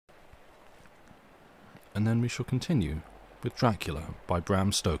and then we shall continue with Dracula by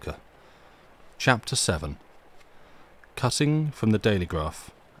Bram Stoker. Chapter 7. Cutting from the Daily Graph,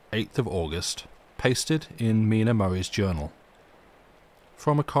 8th of August, pasted in Mina Murray's journal.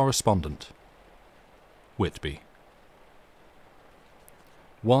 From a correspondent. Whitby.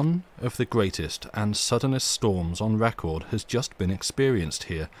 One of the greatest and suddenest storms on record has just been experienced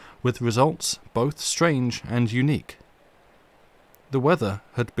here, with results both strange and unique. The weather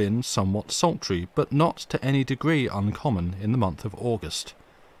had been somewhat sultry, but not to any degree uncommon in the month of August.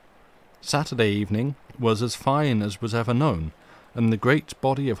 Saturday evening was as fine as was ever known, and the great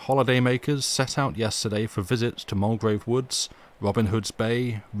body of holiday-makers set out yesterday for visits to Mulgrave Woods, Robin Hood's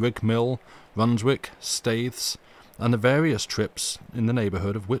Bay, Rig Mill, Runswick, Staithes, and the various trips in the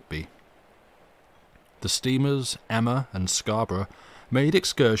neighbourhood of Whitby. The steamers Emma and Scarborough made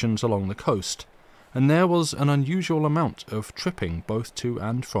excursions along the coast, and there was an unusual amount of tripping both to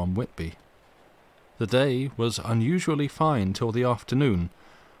and from Whitby. The day was unusually fine till the afternoon,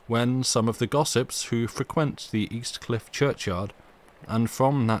 when some of the gossips who frequent the East Cliff churchyard, and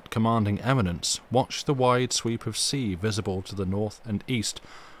from that commanding eminence watch the wide sweep of sea visible to the north and east,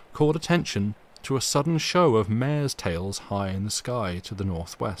 called attention to a sudden show of mares' tails high in the sky to the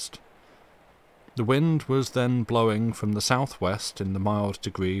northwest. The wind was then blowing from the southwest in the mild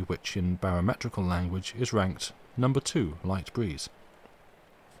degree which in barometrical language is ranked number 2 light breeze.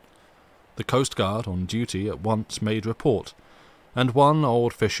 The coast guard on duty at once made report, and one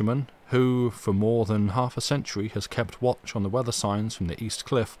old fisherman, who for more than half a century has kept watch on the weather signs from the East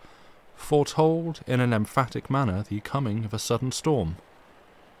Cliff, foretold in an emphatic manner the coming of a sudden storm.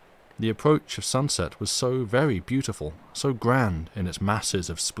 The approach of sunset was so very beautiful, so grand in its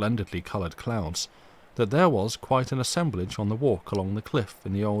masses of splendidly coloured clouds, that there was quite an assemblage on the walk along the cliff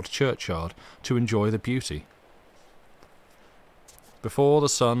in the old churchyard to enjoy the beauty. Before the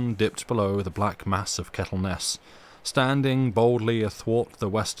sun dipped below the black mass of Kettleness, standing boldly athwart the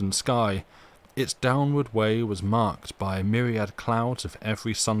western sky, its downward way was marked by myriad clouds of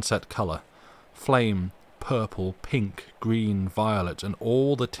every sunset colour, flame, purple, pink, green, violet, and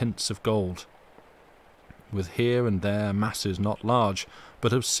all the tints of gold, with here and there masses not large,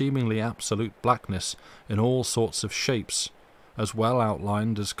 but of seemingly absolute blackness in all sorts of shapes, as well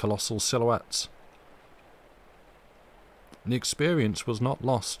outlined as colossal silhouettes. The experience was not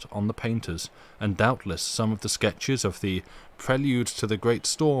lost on the painters, and doubtless some of the sketches of the Prelude to the Great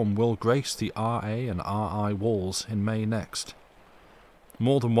Storm will grace the R.A. and R.I. walls in May next.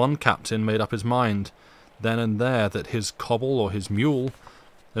 More than one captain made up his mind, then and there, that his cobble or his mule,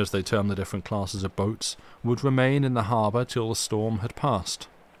 as they term the different classes of boats, would remain in the harbour till the storm had passed.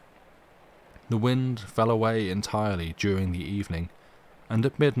 The wind fell away entirely during the evening, and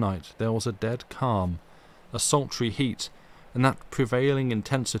at midnight there was a dead calm, a sultry heat, and that prevailing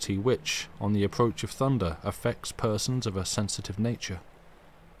intensity which, on the approach of thunder, affects persons of a sensitive nature.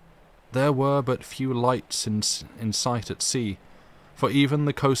 There were but few lights in sight at sea, for even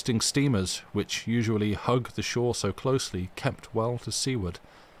the coasting steamers, which usually hug the shore so closely, kept well to seaward,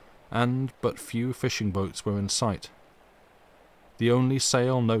 and but few fishing boats were in sight. The only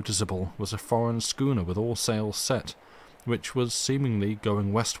sail noticeable was a foreign schooner with all sails set, which was seemingly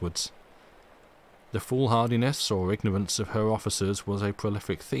going westwards. The foolhardiness or ignorance of her officers was a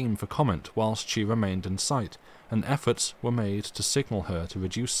prolific theme for comment whilst she remained in sight, and efforts were made to signal her to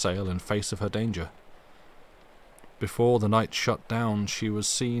reduce sail in face of her danger. Before the night shut down, she was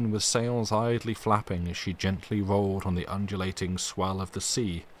seen with sails idly flapping as she gently rolled on the undulating swell of the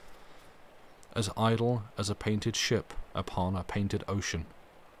sea, as idle as a painted ship upon a painted ocean.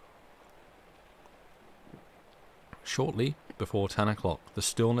 Shortly before 10 o'clock, the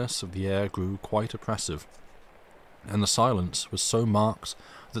stillness of the air grew quite oppressive, and the silence was so marked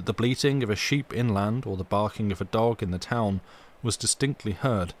that the bleating of a sheep inland or the barking of a dog in the town was distinctly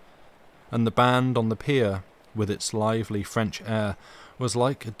heard, and the band on the pier, with its lively French air, was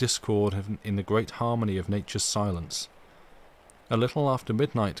like a discord in the great harmony of nature's silence. A little after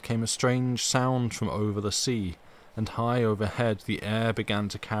midnight came a strange sound from over the sea, and high overhead the air began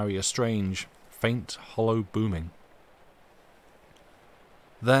to carry a strange, faint, hollow booming.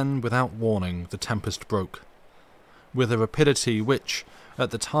 Then, without warning, the tempest broke. With a rapidity which,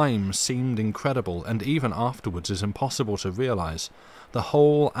 at the time, seemed incredible, and even afterwards is impossible to realize, the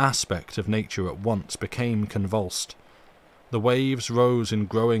whole aspect of nature at once became convulsed. The waves rose in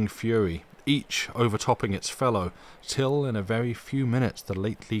growing fury, each overtopping its fellow, till in a very few minutes the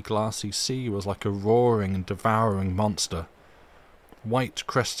lately glassy sea was like a roaring and devouring monster. White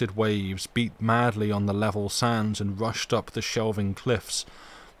crested waves beat madly on the level sands and rushed up the shelving cliffs,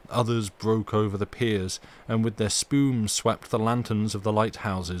 Others broke over the piers, and with their spume swept the lanterns of the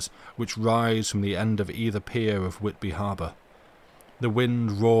lighthouses, which rise from the end of either pier of Whitby harbour. The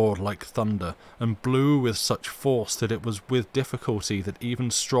wind roared like thunder, and blew with such force that it was with difficulty that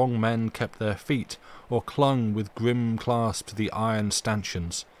even strong men kept their feet, or clung with grim clasp to the iron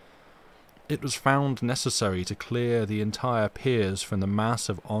stanchions. It was found necessary to clear the entire piers from the mass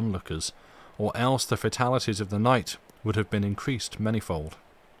of onlookers, or else the fatalities of the night would have been increased manyfold.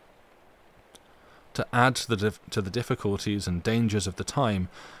 To add to the difficulties and dangers of the time,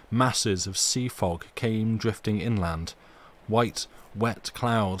 masses of sea fog came drifting inland, white, wet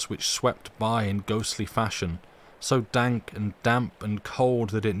clouds which swept by in ghostly fashion, so dank and damp and cold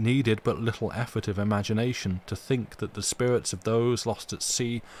that it needed but little effort of imagination to think that the spirits of those lost at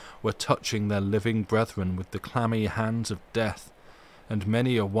sea were touching their living brethren with the clammy hands of death, and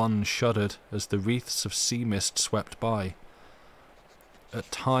many a one shuddered as the wreaths of sea mist swept by. At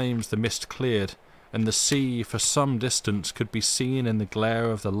times the mist cleared, and the sea for some distance could be seen in the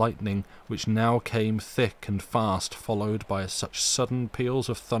glare of the lightning, which now came thick and fast, followed by such sudden peals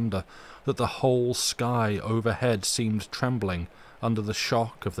of thunder that the whole sky overhead seemed trembling under the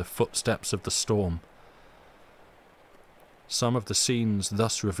shock of the footsteps of the storm. Some of the scenes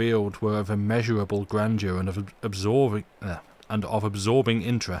thus revealed were of immeasurable grandeur and of absorbing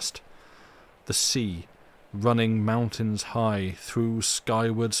interest. The sea, running mountains high, threw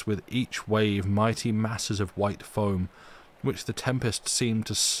skywards with each wave mighty masses of white foam, which the tempest seemed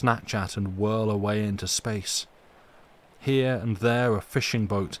to snatch at and whirl away into space. Here and there a fishing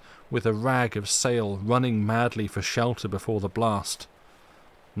boat, with a rag of sail, running madly for shelter before the blast.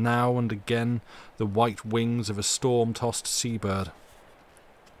 Now and again the white wings of a storm-tossed seabird.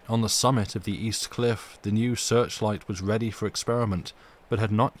 On the summit of the east cliff the new searchlight was ready for experiment, but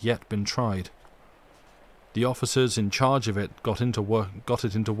had not yet been tried. The officers in charge of it got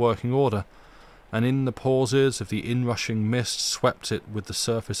it into working order, and in the pauses of the inrushing mist swept it with the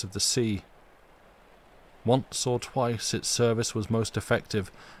surface of the sea. Once or twice its service was most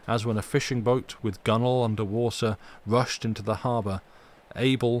effective, as when a fishing boat with gunwale under water rushed into the harbour,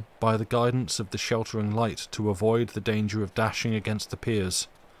 able, by the guidance of the sheltering light, to avoid the danger of dashing against the piers.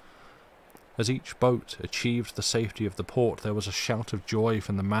 As each boat achieved the safety of the port, there was a shout of joy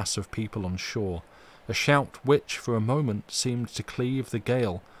from the mass of people on shore, a shout which for a moment seemed to cleave the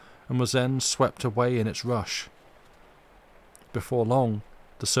gale, and was then swept away in its rush. Before long,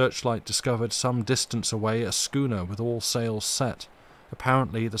 the searchlight discovered some distance away a schooner with all sails set,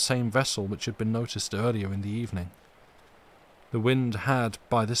 apparently the same vessel which had been noticed earlier in the evening. The wind had,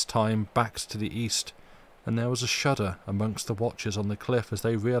 by this time, backed to the east, and there was a shudder amongst the watchers on the cliff as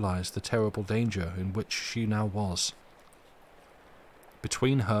they realized the terrible danger in which she now was.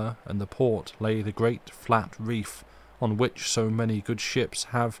 Between her and the port lay the great flat reef on which so many good ships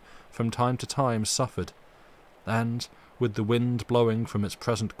have from time to time suffered, and, with the wind blowing from its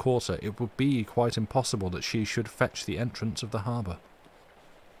present quarter, it would be quite impossible that she should fetch the entrance of the harbour.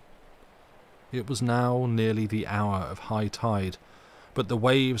 It was now nearly the hour of high tide, but the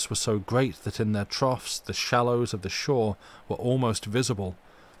waves were so great that in their troughs the shallows of the shore were almost visible,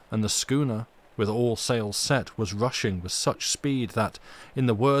 and the schooner, with all sails set, was rushing with such speed that, in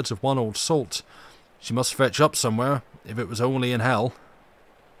the words of one old salt, she must fetch up somewhere, if it was only in hell.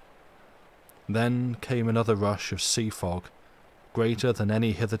 Then came another rush of sea fog, greater than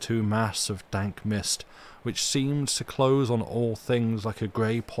any hitherto mass of dank mist, which seemed to close on all things like a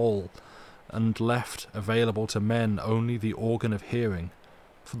grey pall, and left available to men only the organ of hearing,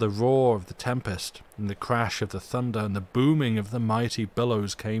 for the roar of the tempest, and the crash of the thunder, and the booming of the mighty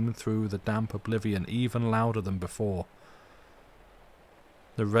billows came through the damp oblivion even louder than before.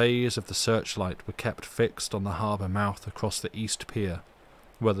 The rays of the searchlight were kept fixed on the harbour mouth across the east pier,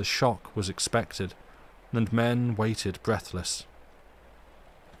 where the shock was expected, and men waited breathless.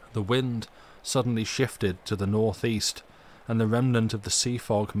 The wind suddenly shifted to the northeast, and the remnant of the sea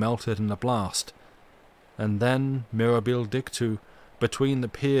fog melted in a blast, and then mirabile dictu, between the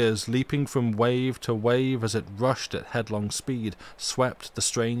piers, leaping from wave to wave as it rushed at headlong speed, swept the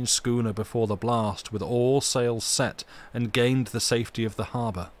strange schooner before the blast with all sails set, and gained the safety of the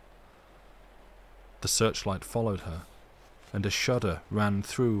harbour. The searchlight followed her, and a shudder ran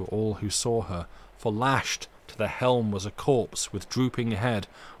through all who saw her, for lashed to the helm was a corpse with drooping head,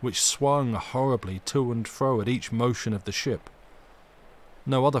 which swung horribly to and fro at each motion of the ship.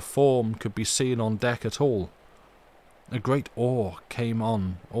 No other form could be seen on deck at all. A great awe came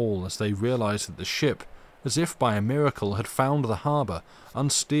on all as they realized that the ship, as if by a miracle, had found the harbour,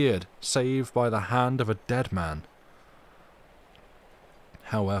 unsteered save by the hand of a dead man.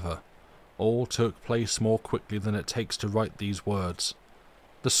 However, all took place more quickly than it takes to write these words.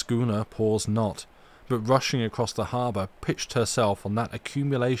 The schooner paused not, but rushing across the harbour, pitched herself on that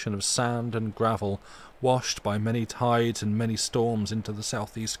accumulation of sand and gravel, washed by many tides and many storms into the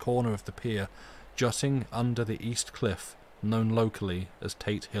southeast corner of the pier, jutting under the east cliff, known locally as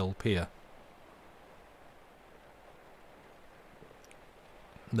Tate Hill Pier.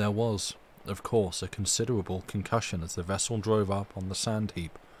 There was, of course, a considerable concussion as the vessel drove up on the sand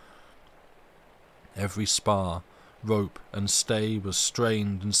heap. Every spar, rope and stay was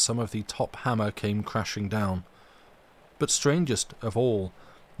strained, and some of the top hammer came crashing down. But strangest of all,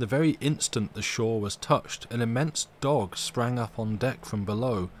 the very instant the shore was touched, an immense dog sprang up on deck from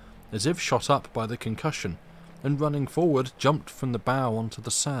below, as if shot up by the concussion, and running forward jumped from the bow onto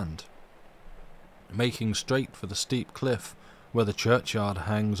the sand. Making straight for the steep cliff, where the churchyard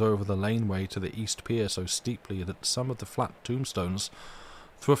hangs over the laneway to the east pier so steeply that some of the flat tombstones,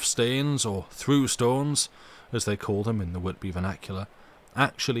 thruffstanes or through-stones, as they call them in the Whitby vernacular,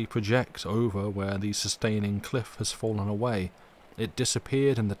 actually project over where the sustaining cliff has fallen away, it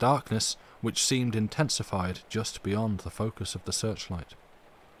disappeared in the darkness, which seemed intensified just beyond the focus of the searchlight.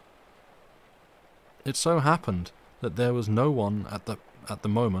 It so happened that there was no one at the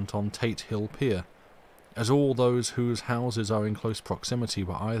moment on Tate Hill Pier, as all those whose houses are in close proximity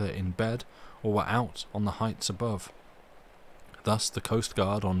were either in bed or were out on the heights above. Thus the coast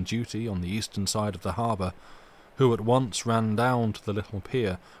guard on duty on the eastern side of the harbour, who at once ran down to the little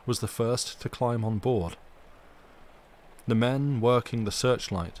pier, was the first to climb on board. The men working the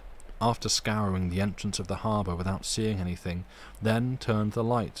searchlight, after scouring the entrance of the harbour without seeing anything, then turned the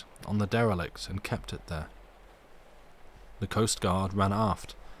light on the derelict and kept it there. The coast guard ran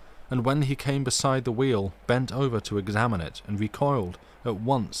aft, and when he came beside the wheel, bent over to examine it, and recoiled at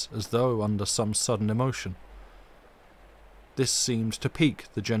once as though under some sudden emotion. This seemed to pique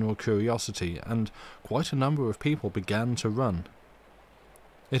the general curiosity, and quite a number of people began to run.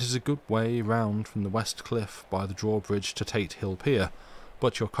 It is a good way round from the west cliff by the drawbridge to Tate Hill Pier,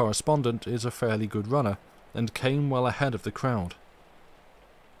 but your correspondent is a fairly good runner, and came well ahead of the crowd.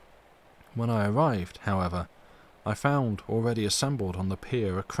 When I arrived, however, I found already assembled on the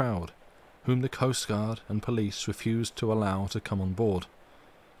pier a crowd, whom the coast guard and police refused to allow to come on board.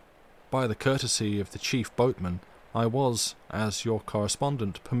 By the courtesy of the chief boatman, I was, as your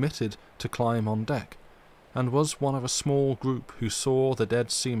correspondent, permitted to climb on deck, and was one of a small group who saw the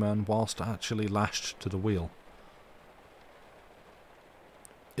dead seaman whilst actually lashed to the wheel.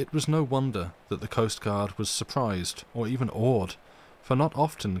 It was no wonder that the coast guard was surprised, or even awed, for not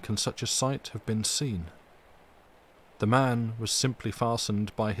often can such a sight have been seen. The man was simply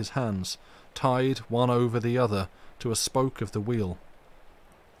fastened by his hands, tied one over the other to a spoke of the wheel.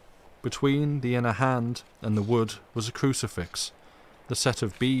 Between the inner hand and the wood was a crucifix, the set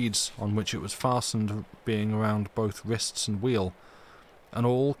of beads on which it was fastened being around both wrists and wheel, and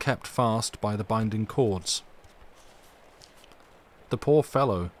all kept fast by the binding cords. The poor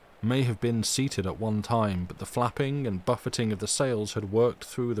fellow may have been seated at one time, but the flapping and buffeting of the sails had worked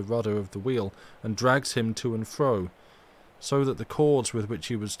through the rudder of the wheel and dragged him to and fro, so that the cords with which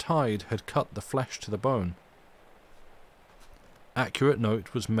he was tied had cut the flesh to the bone. Accurate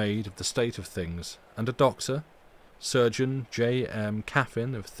note was made of the state of things, and a doctor, Surgeon J. M.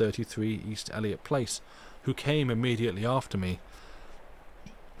 Caffin of 33 East Elliot Place, who came immediately after me,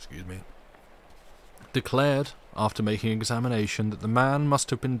 declared, after making examination, that the man must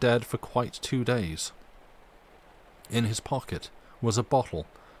have been dead for quite 2 days. In his pocket was a bottle,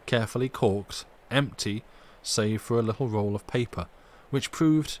 carefully corked, empty, save for a little roll of paper, which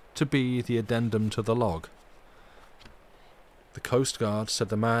proved to be the addendum to the log. The coast guard said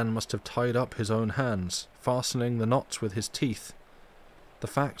the man must have tied up his own hands, fastening the knots with his teeth. The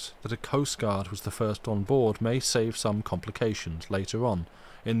fact that a coast guard was the first on board may save some complications later on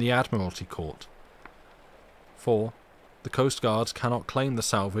in the Admiralty Court, for the coast guards cannot claim the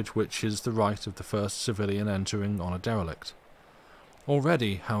salvage which is the right of the first civilian entering on a derelict.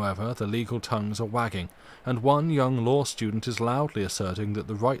 Already, however, the legal tongues are wagging, and one young law student is loudly asserting that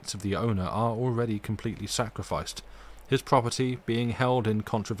the rights of the owner are already completely sacrificed, his property being held in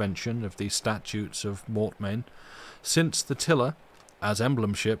contravention of the statutes of mortmain, since the tiller, as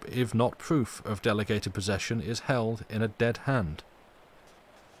emblemship, if not proof of delegated possession, is held in a dead hand.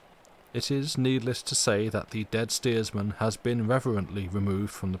 It is needless to say that the dead steersman has been reverently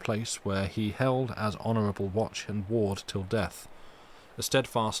removed from the place where he held as honourable watch and ward till death, a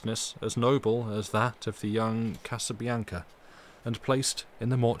steadfastness as noble as that of the young Casabianca, and placed in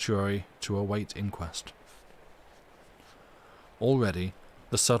the mortuary to await inquest. Already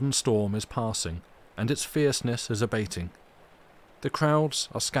the sudden storm is passing, and its fierceness is abating. The crowds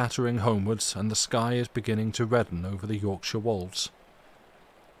are scattering homewards, and the sky is beginning to redden over the Yorkshire wolds.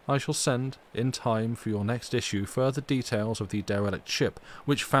 I shall send, in time for your next issue, further details of the derelict ship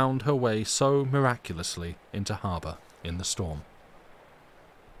which found her way so miraculously into harbour in the storm.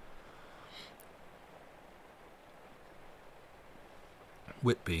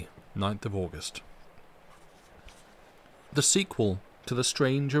 Whitby, 9th of August. The sequel to the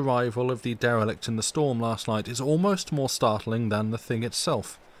strange arrival of the derelict in the storm last night is almost more startling than the thing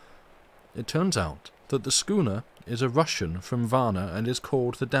itself. It turns out that the schooner is a Russian from Varna and is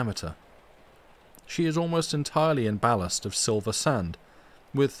called the Demeter. She is almost entirely in ballast of silver sand,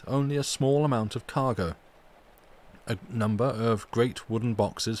 with only a small amount of cargo, a number of great wooden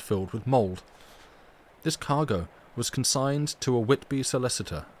boxes filled with mould. This cargo was consigned to a Whitby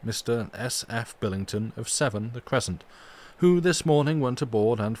solicitor, Mr. S. F. Billington of 7 the Crescent, who this morning went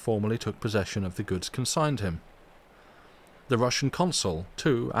aboard and formally took possession of the goods consigned him. The Russian consul,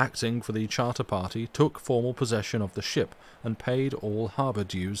 too, acting for the charter party, took formal possession of the ship and paid all harbour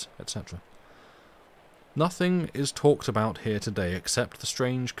dues, etc. Nothing is talked about here today except the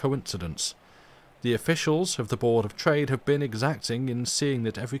strange coincidence. The officials of the Board of Trade have been exacting in seeing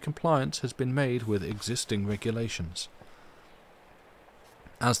that every compliance has been made with existing regulations.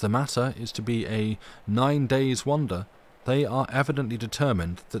 As the matter is to be a 9 days' wonder, they are evidently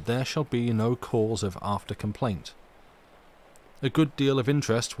determined that there shall be no cause of after-complaint. A good deal of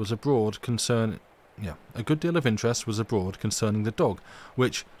interest was abroad concerning the dog,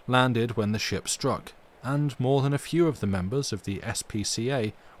 which landed when the ship struck, and more than a few of the members of the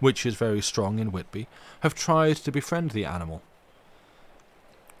SPCA, which is very strong in Whitby, have tried to befriend the animal.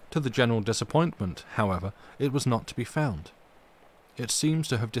 To the general disappointment, however, it was not to be found. It seems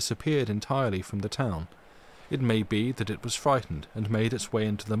to have disappeared entirely from the town. It may be that it was frightened and made its way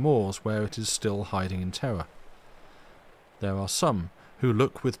into the moors, where it is still hiding in terror. There are some who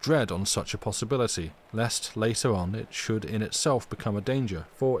look with dread on such a possibility, lest later on it should in itself become a danger,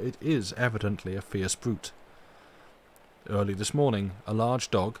 for it is evidently a fierce brute. Early this morning, a large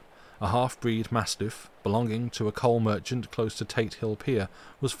dog, a half-breed mastiff, belonging to a coal merchant close to Tate Hill Pier,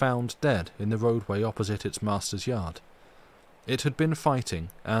 was found dead in the roadway opposite its master's yard. It had been fighting,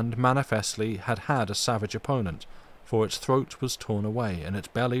 and manifestly had had a savage opponent, for its throat was torn away, and its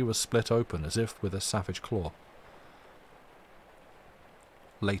belly was split open as if with a savage claw.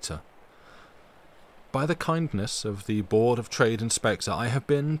 Later. By the kindness of the Board of Trade Inspector, I have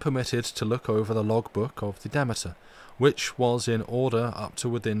been permitted to look over the logbook of the Demeter, which was in order up to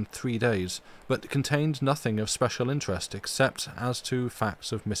within 3 days, but contained nothing of special interest except as to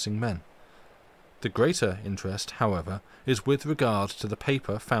facts of missing men. The greater interest, however, is with regard to the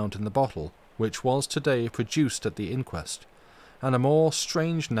paper found in the bottle, which was today produced at the inquest, and a more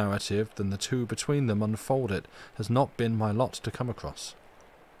strange narrative than the two between them unfold it has not been my lot to come across.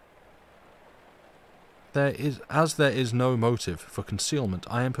 As there is no motive for concealment,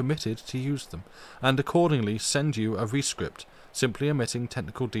 I am permitted to use them, and accordingly send you a rescript, simply omitting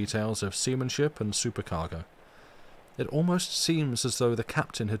technical details of seamanship and supercargo. It almost seems as though the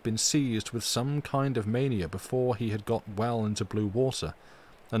captain had been seized with some kind of mania before he had got well into blue water,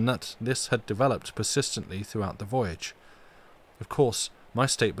 and that this had developed persistently throughout the voyage. Of course, my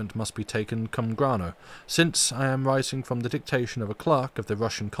statement must be taken cum grano, since I am writing from the dictation of a clerk of the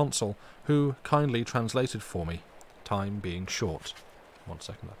Russian consul, who kindly translated for me, time being short. 1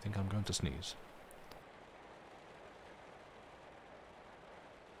 second, I think I'm going to sneeze.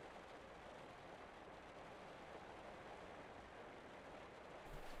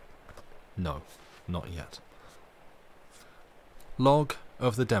 No, not yet. Log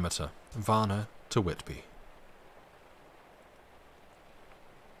of the Demeter, Varna to Whitby.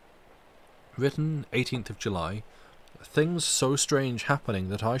 Written 18th of July. Things so strange happening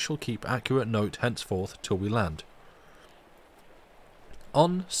that I shall keep accurate note henceforth till we land.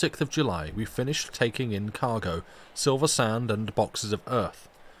 On 6th of July we finished taking in cargo, silver sand and boxes of earth.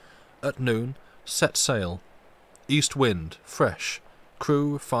 At noon, set sail. East wind, fresh.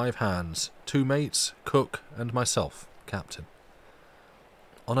 Crew 5 hands, 2 mates, cook and myself, captain.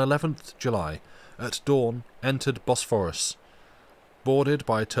 On 11th July, at dawn, entered Bosphorus. Boarded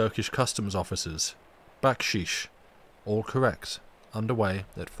by Turkish customs officers. Bakshish. All correct. Underway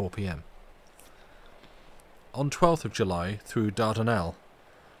at 4 p.m. On 12th of July, through Dardanelles.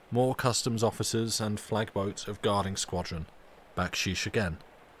 More customs officers and flagboats of guarding squadron. Bakshish again.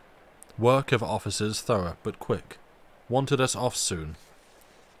 Work of officers thorough but quick. Wanted us off soon.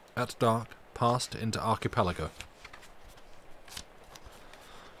 At dark, passed into archipelago.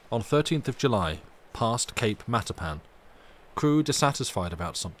 On 13th of July, passed Cape Matapan. Crew dissatisfied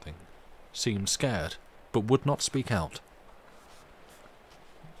about something. Seemed scared, but would not speak out.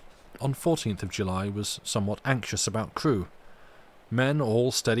 On 14th of July was somewhat anxious about crew. Men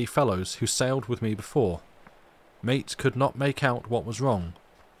all steady fellows who sailed with me before. Mate could not make out what was wrong.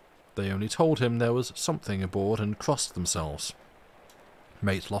 They only told him there was something aboard and crossed themselves.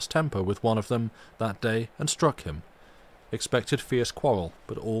 Mate lost temper with one of them that day and struck him. Expected fierce quarrel,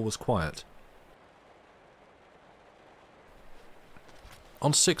 but all was quiet.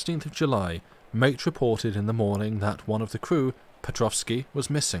 On 16th of July, mate reported in the morning that one of the crew, Petrovsky, was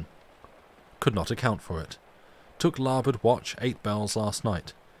missing. Could not account for it. Took larboard watch 8 bells last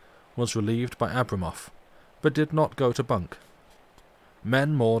night. Was relieved by Abramov, but did not go to bunk.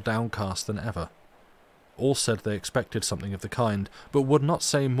 Men more downcast than ever. All said they expected something of the kind, but would not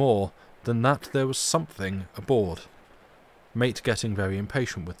say more than that there was something aboard. Mate getting very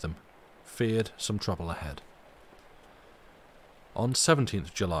impatient with them. Feared some trouble ahead. On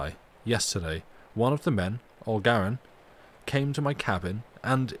 17th July, yesterday, one of the men, Olgarin, came to my cabin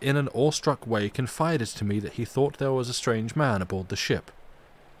and in an awestruck way confided to me that he thought there was a strange man aboard the ship.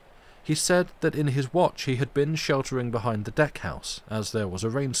 He said that in his watch he had been sheltering behind the deck-house, as there was a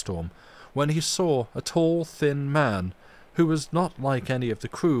rainstorm, when he saw a tall, thin man, who was not like any of the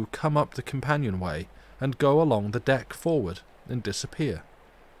crew, come up the companionway and go along the deck forward and disappear.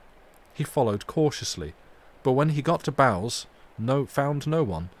 He followed cautiously, but when he got to bows, found no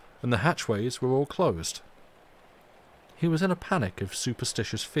one, and the hatchways were all closed. He was in a panic of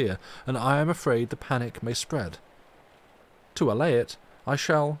superstitious fear, and I am afraid the panic may spread. To allay it, I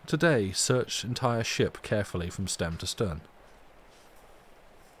shall, today, search entire ship carefully from stem to stern.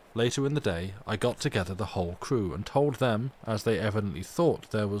 Later in the day, I got together the whole crew, and told them, as they evidently thought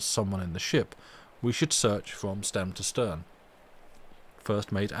there was someone in the ship, we should search from stem to stern.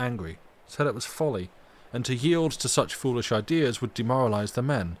 First mate angry, said it was folly, and to yield to such foolish ideas would demoralize the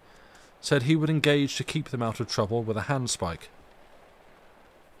men, said he would engage to keep them out of trouble with a handspike.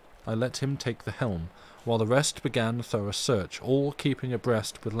 I let him take the helm, while the rest began a thorough search, all keeping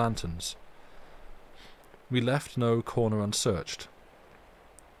abreast with lanterns. We left no corner unsearched.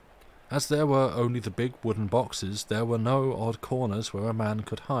 As there were only the big wooden boxes, there were no odd corners where a man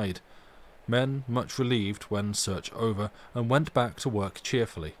could hide. Men much relieved when search over, and went back to work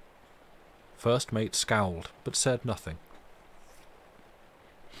cheerfully. First mate scowled, but said nothing.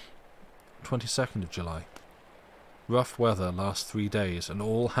 22nd of July. Rough weather last 3 days, and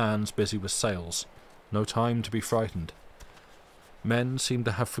all hands busy with sails. No time to be frightened. Men seem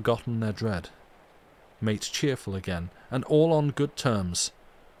to have forgotten their dread. Mate cheerful again, and all on good terms.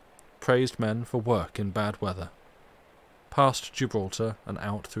 Praised men for work in bad weather. Past Gibraltar and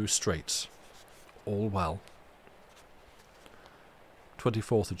out through straits. All well.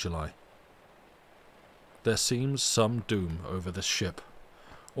 24th of July. There seems some doom over this ship.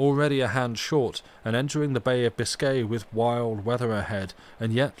 Already a hand short, and entering the Bay of Biscay with wild weather ahead,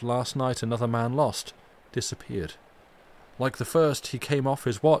 and yet last night another man lost, disappeared. Like the first, he came off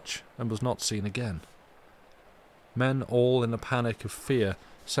his watch, and was not seen again. Men all in a panic of fear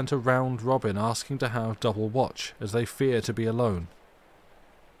sent a round robin asking to have double watch, as they fear to be alone.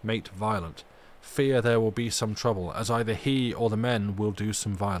 Mate violent, fear there will be some trouble, as either he or the men will do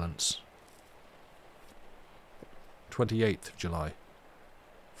some violence. 28th of July.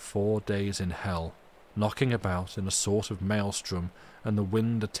 4 days in hell, knocking about in a sort of maelstrom, and the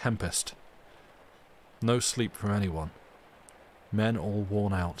wind a tempest. No sleep for anyone. Men all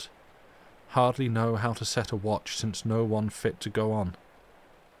worn out. Hardly know how to set a watch, since no one fit to go on.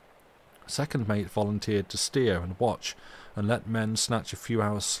 Second mate volunteered to steer and watch, and let men snatch a few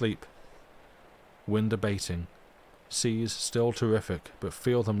hours' sleep. Wind abating. Seas still terrific, but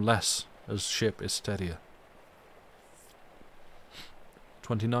feel them less as ship is steadier.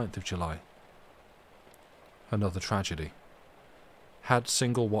 29th of July. Another tragedy. Had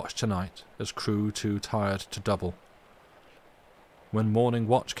single watch tonight, as crew too tired to double. When morning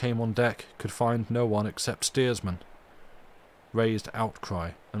watch came on deck, could find no one except steersman. Raised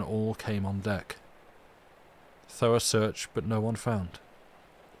outcry, and all came on deck. Thorough search, but no one found.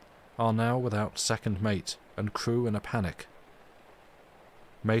 Are now without second mate, and crew in a panic.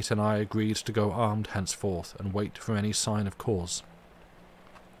 Mate and I agreed to go armed henceforth, and wait for any sign of cause.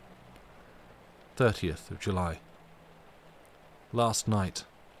 30th of July. Last night.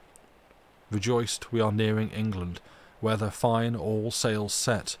 Rejoiced we are nearing England, weather fine, all sails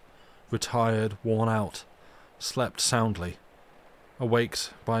set, retired, worn out, slept soundly,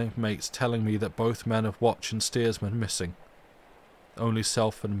 awaked by mates telling me that both men of watch and steersman missing, only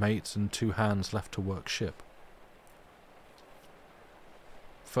self and mate and 2 hands left to work ship.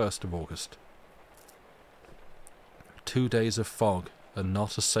 1st of August. 2 days of fog, and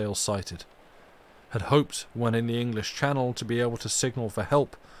not a sail sighted. Had hoped, when in the English Channel, to be able to signal for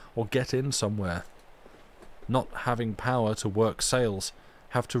help, or get in somewhere. not having power to work sails,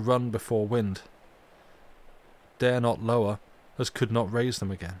 have to run before wind. Dare not lower, as could not raise them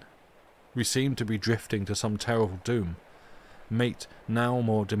again. We seemed to be drifting to some terrible doom. Mate now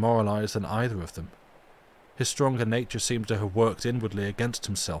more demoralized than either of them. His stronger nature seems to have worked inwardly against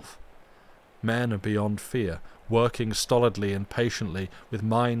himself. Men are beyond fear, working stolidly and patiently with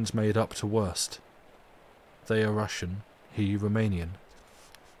minds made up to worst. They are Russian, he Romanian.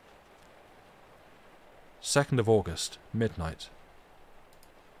 2nd of August, midnight.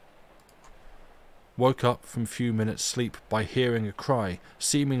 Woke up from few minutes' sleep by hearing a cry,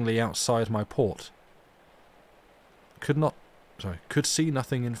 seemingly outside my port. Could see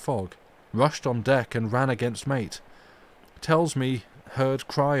nothing in fog. Rushed on deck and ran against mate. Tells me heard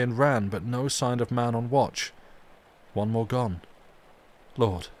cry and ran, but no sign of man on watch. One more gone.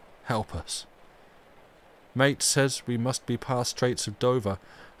 Lord, help us. Mate says we must be past Straits of Dover,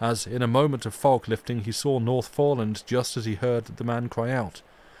 as in a moment of fog lifting he saw North Foreland just as he heard the man cry out.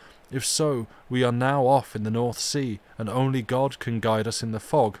 If so, we are now off in the North Sea, and only God can guide us in the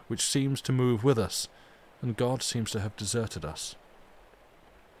fog, which seems to move with us, and God seems to have deserted us.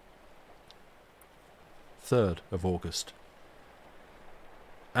 3rd of August.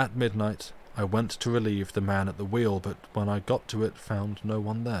 At midnight, I went to relieve the man at the wheel, but when I got to it, found no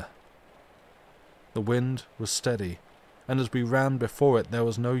one there. The wind was steady, and as we ran before it, there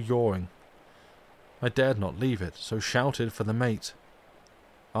was no yawing. I dared not leave it, so shouted for the mate.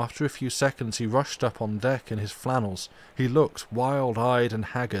 After a few seconds he rushed up on deck in his flannels. He looked wild-eyed and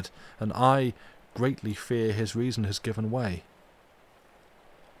haggard, and I greatly fear his reason has given way.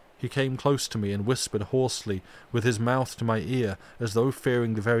 He came close to me and whispered hoarsely, with his mouth to my ear, as though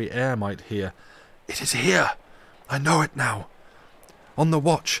fearing the very air might hear, "It is here! I know it now! On the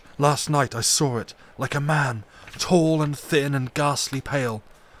watch last night I saw it, like a man, tall and thin and ghastly pale.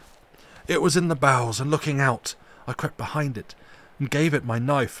 It was in the bows and looking out. I crept behind it and gave it my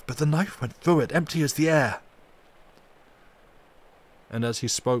knife, but the knife went through it, empty as the air." And as he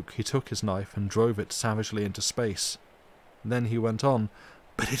spoke he took his knife and drove it savagely into space. Then he went on,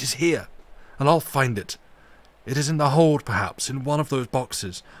 "But it is here, and I'll find it. It is in the hold, perhaps, in one of those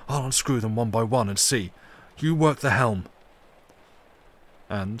boxes. I'll unscrew them one by one and see. You work the helm."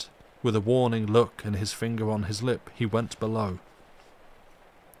 And, with a warning look and his finger on his lip, he went below.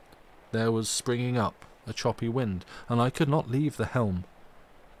 There was springing up a choppy wind, and I could not leave the helm.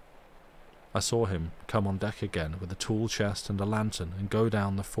 I saw him come on deck again with a tool chest and a lantern and go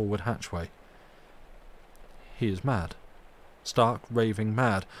down the forward hatchway. He is mad. Stark raving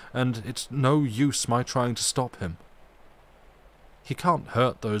mad, and it's no use my trying to stop him. He can't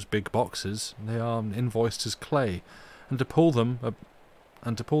hurt those big boxes, they are invoiced as clay, and to pull them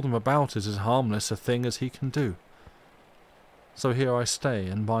about is as harmless a thing as he can do. So here I stay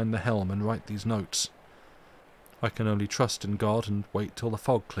and mind the helm and write these notes. I can only trust in God and wait till the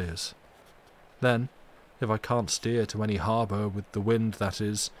fog clears. Then, if I can't steer to any harbour with the wind that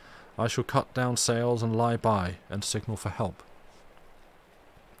is, I shall cut down sails and lie by and signal for help.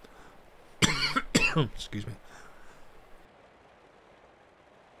 Excuse me.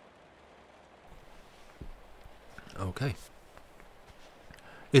 Okay.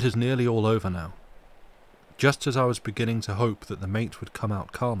 It is nearly all over now. Just as I was beginning to hope that the mate would come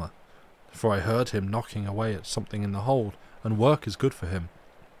out calmer, for I heard him knocking away at something in the hold, and work is good for him.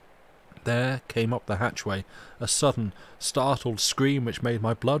 There came up the hatchway a sudden, startled scream which made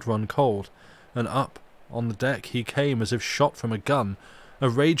my blood run cold, and up on the deck he came as if shot from a gun, a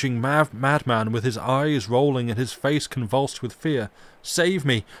raging madman with his eyes rolling and his face convulsed with fear. "Save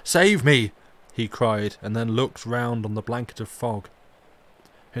me! Save me!" he cried, and then looked round on the blanket of fog.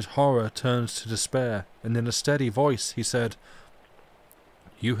 His horror turned to despair, and in a steady voice he said,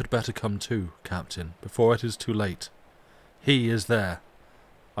 "You had better come too, Captain, before it is too late. He is there.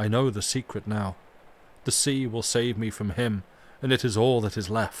 I know the secret now. The sea will save me from him, and it is all that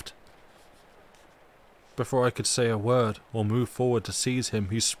is left." Before I could say a word or move forward to seize him,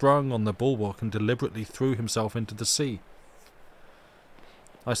 he sprung on the bulwark and deliberately threw himself into the sea.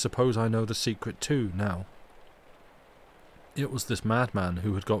 I suppose I know the secret too, now. It was this madman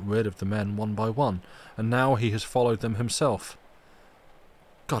who had got rid of the men one by one, and now he has followed them himself.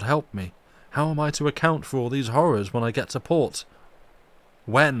 God help me! How am I to account for all these horrors when I get to port?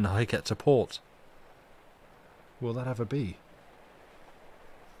 When I get to port? Will that ever be?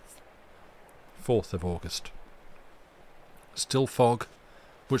 4th of August. Still fog,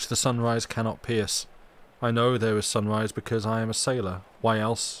 which the sunrise cannot pierce. I know there is sunrise because I am a sailor. Why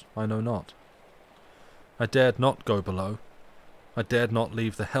else, I know not. I dared not go below. I dared not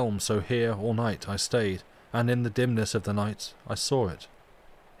leave the helm, so here all night I stayed, and in the dimness of the night I saw it.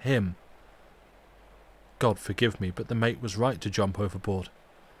 Him. God forgive me, but the mate was right to jump overboard.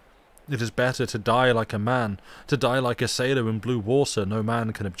 It is better to die like a man, to die like a sailor in blue water, no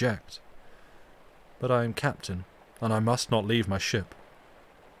man can object. But I am captain, and I must not leave my ship.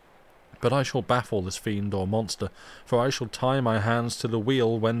 But I shall baffle this fiend or monster, for I shall tie my hands to the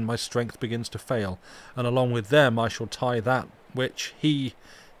wheel when my strength begins to fail, and along with them I shall tie that which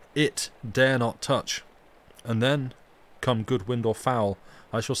it dare not touch. And then, come good wind or foul,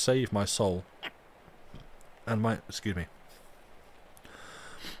 I shall save my soul. And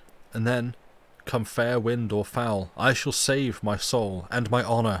then, come fair wind or foul, I shall save my soul and my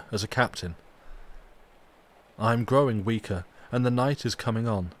honour as a captain. I am growing weaker, and the night is coming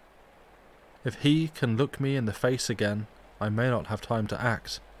on. If he can look me in the face again, I may not have time to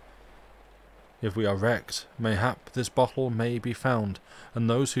act. If we are wrecked, mayhap this bottle may be found, and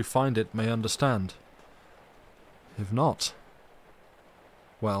those who find it may understand. If not,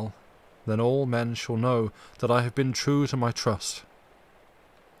 well, then all men shall know that I have been true to my trust.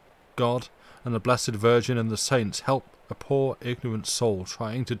 God and the Blessed Virgin and the saints help a poor ignorant soul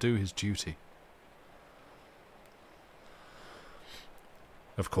trying to do his duty.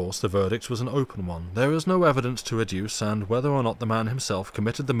 Of course, the verdict was an open one. There is no evidence to adduce, and whether or not the man himself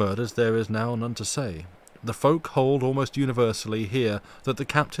committed the murders there is now none to say. The folk hold almost universally here that the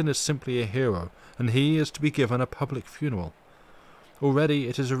captain is simply a hero, and he is to be given a public funeral. Already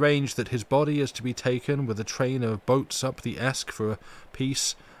it is arranged that his body is to be taken with a train of boats up the Esk for a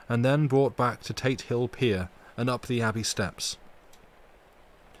piece, and then brought back to Tate Hill Pier and up the Abbey steps.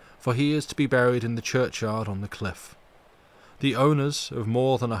 For he is to be buried in the churchyard on the cliff. The owners of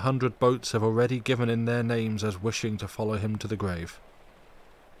more than 100 boats have already given in their names as wishing to follow him to the grave.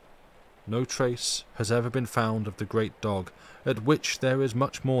 No trace has ever been found of the great dog, at which there is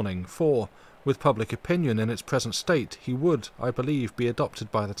much mourning, for, with public opinion in its present state, he would, I believe, be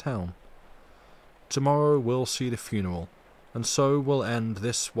adopted by the town. Tomorrow will see the funeral, and so will end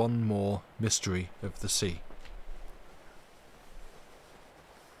this one more mystery of the sea.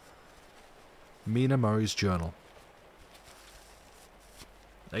 Mina Murray's Journal,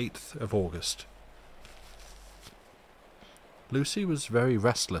 8th of August. Lucy was very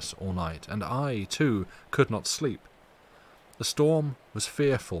restless all night, and I, too, could not sleep. The storm was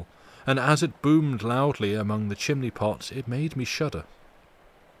fearful, and as it boomed loudly among the chimney-pots, it made me shudder.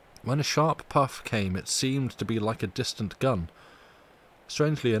 When a sharp puff came, it seemed to be like a distant gun.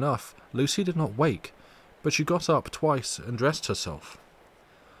 Strangely enough, Lucy did not wake, but she got up twice and dressed herself.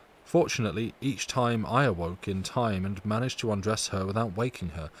 Fortunately, each time I awoke in time and managed to undress her without waking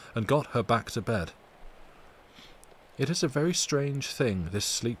her, and got her back to bed. It is a very strange thing, this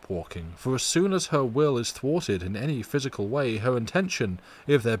sleepwalking, for as soon as her will is thwarted in any physical way, her intention,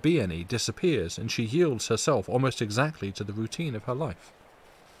 if there be any, disappears, and she yields herself almost exactly to the routine of her life.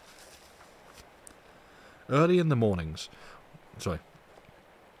 Early in the morning,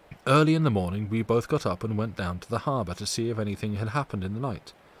 we both got up and went down to the harbour to see if anything had happened in the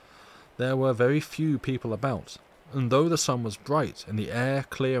night. There were very few people about, and though the sun was bright and the air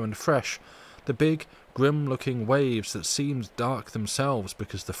clear and fresh, the big, grim-looking waves that seemed dark themselves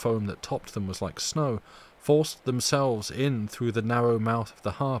because the foam that topped them was like snow, forced themselves in through the narrow mouth of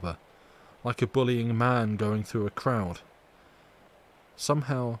the harbour, like a bullying man going through a crowd.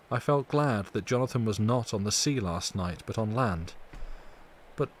 Somehow I felt glad that Jonathan was not on the sea last night, but on land.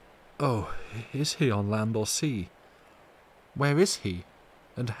 But, oh, is he on land or sea? Where is he,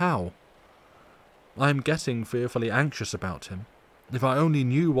 and how? I am getting fearfully anxious about him. If I only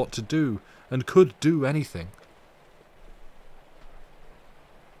knew what to do, and could do anything.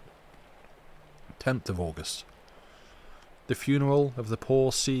 10th of August. The funeral of the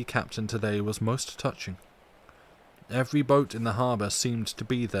poor sea captain today was most touching. Every boat in the harbour seemed to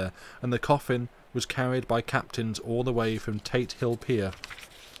be there, and the coffin was carried by captains all the way from Tate Hill Pier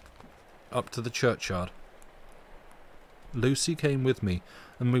up to the churchyard. Lucy came with me,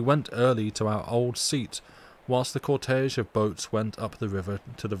 and we went early to our old seat, whilst the cortege of boats went up the river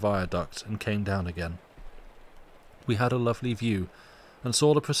to the viaduct and came down again. We had a lovely view, and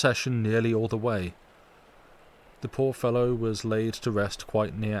saw the procession nearly all the way. The poor fellow was laid to rest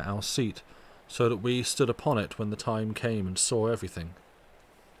quite near our seat, so that we stood upon it when the time came and saw everything.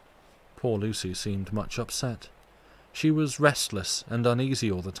 Poor Lucy seemed much upset. She was restless and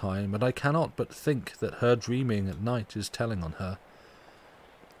uneasy all the time, and I cannot but think that her dreaming at night is telling on her.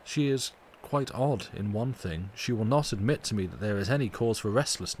 She is quite odd in one thing. She will not admit to me that there is any cause for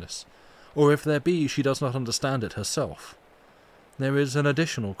restlessness, or if there be, she does not understand it herself. There is an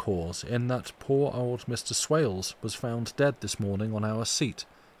additional cause, in that poor old Mr. Swales was found dead this morning on our seat,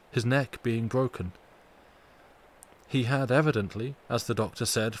 his neck being broken. He had evidently, as the doctor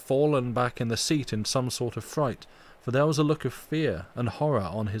said, fallen back in the seat in some sort of fright, for there was a look of fear and horror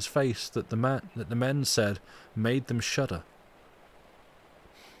on his face that the men said made them shudder.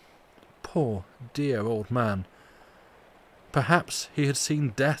 Poor, dear old man. Perhaps he had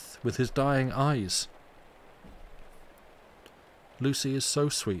seen death with his dying eyes. Lucy is so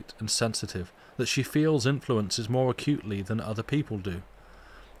sweet and sensitive that she feels influences more acutely than other people do.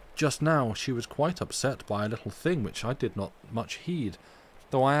 Just now she was quite upset by a little thing which I did not much heed,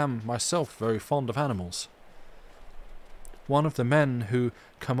 though I am myself very fond of animals. One of the men who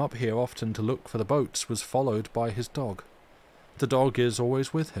come up here often to look for the boats was followed by his dog. The dog is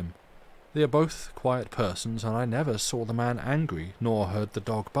always with him. They are both quiet persons, and I never saw the man angry, nor heard the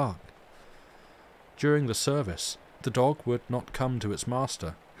dog bark. During the service, the dog would not come to its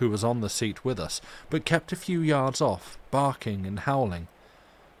master, who was on the seat with us, but kept a few yards off, barking and howling.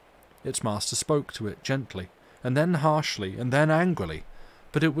 Its master spoke to it gently, and then harshly, and then angrily,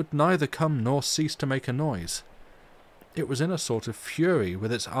 but it would neither come nor cease to make a noise. It was in a sort of fury,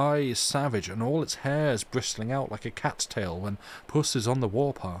 with its eyes savage and all its hairs bristling out like a cat's tail when puss is on the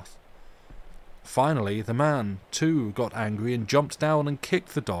warpath. Finally, the man, too, got angry and jumped down and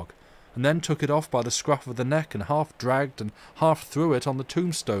kicked the dog, and then took it off by the scruff of the neck and half dragged and half threw it on the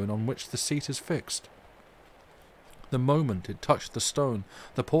tombstone on which the seat is fixed. The moment it touched the stone,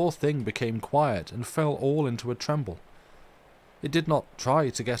 the poor thing became quiet and fell all into a tremble. It did not try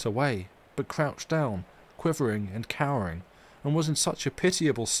to get away, but crouched down, quivering and cowering, and was in such a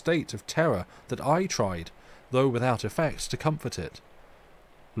pitiable state of terror that I tried, though without effect, to comfort it.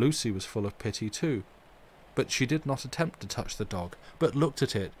 Lucy was full of pity too, but she did not attempt to touch the dog, but looked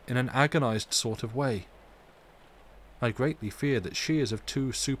at it in an agonized sort of way. I greatly fear that she is of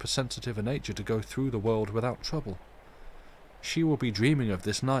too supersensitive a nature to go through the world without trouble. She will be dreaming of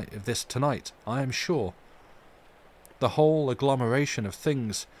this tonight, I am sure. The whole agglomeration of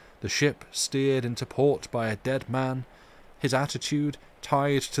things, the ship steered into port by a dead man, his attitude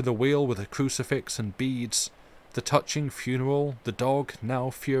tied to the wheel with a crucifix and beads, the touching funeral, the dog, now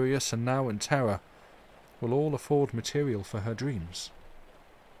furious and now in terror, will all afford material for her dreams.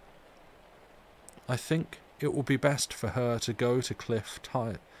 I think it will be best for her to go to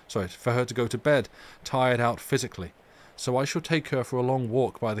bed tired out physically, so I shall take her for a long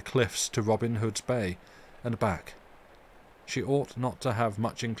walk by the cliffs to Robin Hood's Bay and back. She ought not to have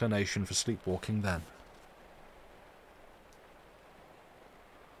much inclination for sleepwalking then.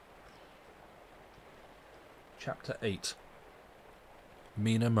 Chapter 8.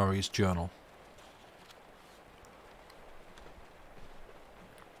 Mina Murray's Journal.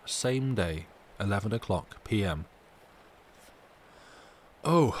 Same day, 11 o'clock p.m.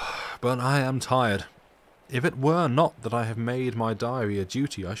 Oh, but I am tired. If it were not that I have made my diary a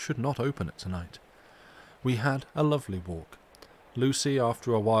duty, I should not open it tonight. We had a lovely walk. Lucy,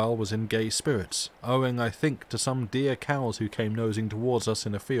 after a while, was in gay spirits, owing, I think, to some dear cows who came nosing towards us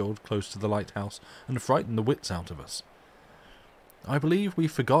in a field close to the lighthouse and frightened the wits out of us. I believe we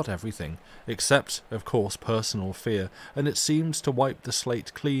forgot everything, except, of course, personal fear, and it seemed to wipe the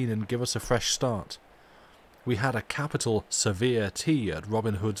slate clean and give us a fresh start. We had a capital severe tea at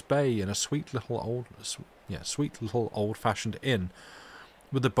Robin Hood's Bay in a sweet little old-fashioned inn,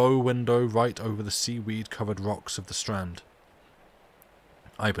 with a bow window right over the seaweed-covered rocks of the Strand.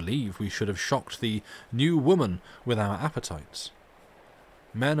 I believe we should have shocked the new woman with our appetites.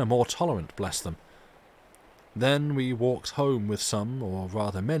 Men are more tolerant, bless them. Then we walked home with some, or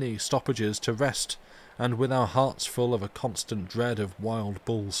rather many, stoppages to rest, and with our hearts full of a constant dread of wild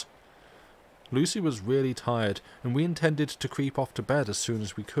bulls. Lucy was really tired, and we intended to creep off to bed as soon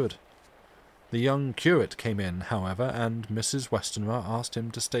as we could. The young curate came in, however, and Mrs. Westenra asked him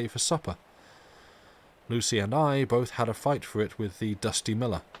to stay for supper. Lucy and I both had a fight for it with the dusty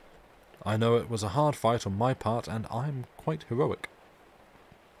miller. I know it was a hard fight on my part, and I am quite heroic.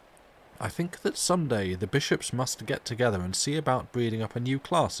 I think that some day the bishops must get together and see about breeding up a new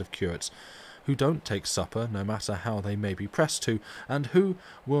class of curates, who don't take supper, no matter how they may be pressed to, and who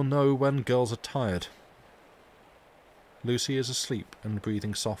will know when girls are tired. Lucy is asleep and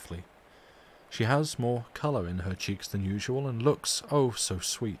breathing softly. She has more colour in her cheeks than usual, and looks, oh, so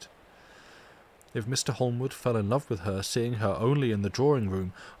sweet. If Mr. Holmwood fell in love with her, seeing her only in the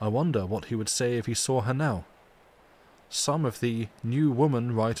drawing-room, I wonder what he would say if he saw her now. Some of the New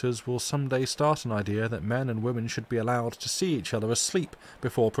Woman writers will some day start an idea that men and women should be allowed to see each other asleep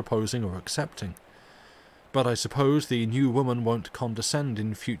before proposing or accepting. But I suppose the New Woman won't condescend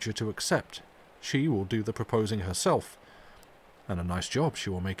in future to accept. She will do the proposing herself, and a nice job she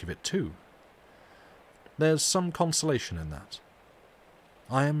will make of it too. There's some consolation in that.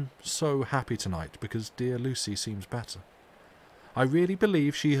 I am so happy tonight because dear Lucy seems better. I really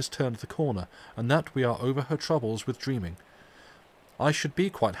believe she has turned the corner, and that we are over her troubles with dreaming. I should be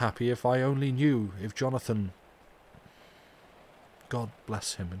quite happy if I only knew if Jonathan... God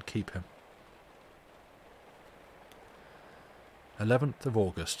bless him and keep him. 11th of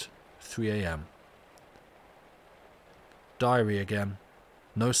August, 3 a.m. Diary again.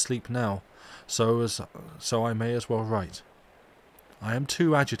 No sleep now, so I may as well write. I am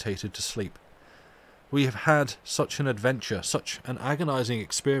too agitated to sleep. We have had such an adventure, such an agonizing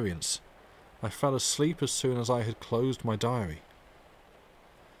experience. I fell asleep as soon as I had closed my diary.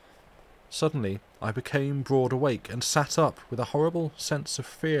 Suddenly I became broad awake and sat up with a horrible sense of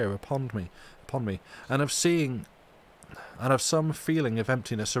fear upon me, and of some feeling of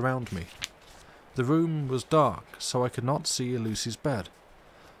emptiness around me. The room was dark, so I could not see Lucy's bed.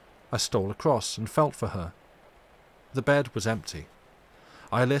 I stole across and felt for her. The bed was empty.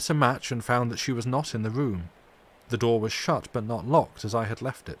 I lit a match and found that she was not in the room. The door was shut but not locked as I had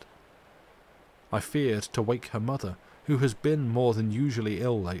left it. I feared to wake her mother, who has been more than usually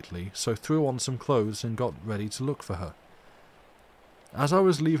ill lately, so threw on some clothes and got ready to look for her. As I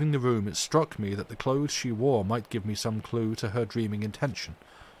was leaving the room, it struck me that the clothes she wore might give me some clue to her dreaming intention.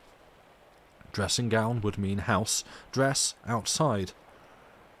 Dressing gown would mean house, dress outside.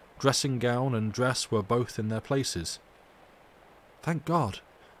 Dressing gown and dress were both in their places. Thank God,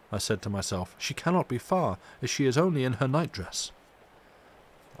 I said to myself, she cannot be far, as she is only in her nightdress.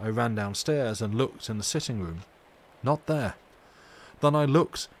 I ran downstairs and looked in the sitting room. Not there. Then I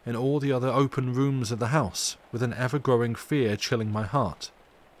looked in all the other open rooms of the house, with an ever-growing fear chilling my heart.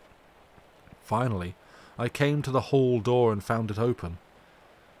 Finally, I came to the hall door and found it open.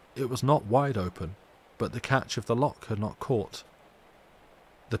 It was not wide open, but the catch of the lock had not caught.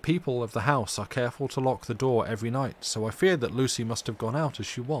 The people of the house are careful to lock the door every night, so I feared that Lucy must have gone out as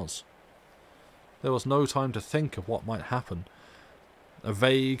she was. There was no time to think of what might happen. A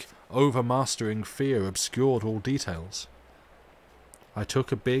vague, overmastering fear obscured all details. I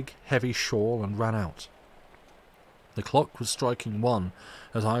took a big, heavy shawl and ran out. The clock was striking 1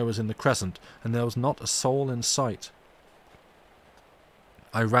 as I was in the crescent, and there was not a soul in sight.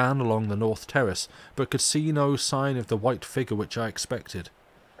 I ran along the north terrace, but could see no sign of the white figure which I expected.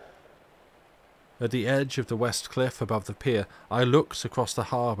 At the edge of the west cliff above the pier, I looked across the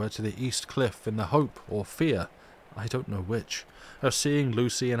harbour to the east cliff in the hope, or fear, I don't know which, of seeing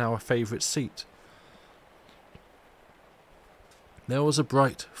Lucy in our favourite seat. There was a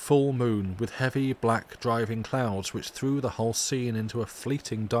bright, full moon with heavy, black, driving clouds which threw the whole scene into a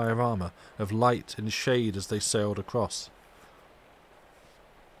fleeting diorama of light and shade as they sailed across.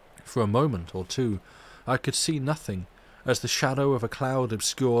 For a moment or two I could see nothing, as the shadow of a cloud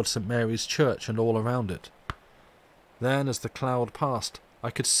obscured St. Mary's Church and all around it. Then, as the cloud passed, I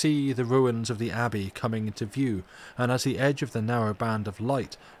could see the ruins of the abbey coming into view, and as the edge of the narrow band of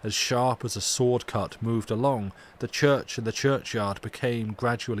light, as sharp as a sword cut, moved along, the church and the churchyard became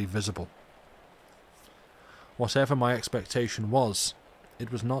gradually visible. Whatever my expectation was,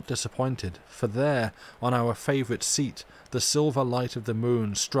 it was not disappointed, for there, on our favourite seat, the silver light of the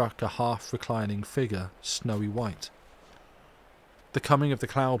moon struck a half-reclining figure, snowy white. The coming of the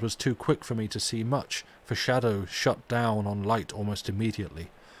cloud was too quick for me to see much, for shadow shut down on light almost immediately,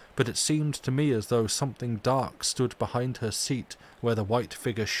 but it seemed to me as though something dark stood behind her seat where the white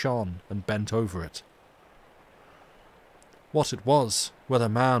figure shone and bent over it. What it was, whether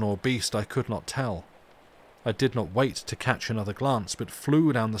man or beast, I could not tell. I did not wait to catch another glance, but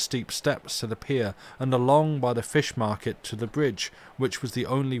flew down the steep steps to the pier and along by the fish market to the bridge, which was the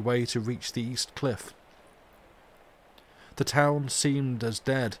only way to reach the east cliff. The town seemed as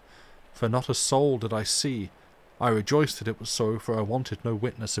dead, for not a soul did I see. I rejoiced that it was so, for I wanted no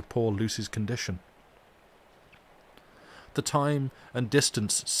witness of poor Lucy's condition. The time and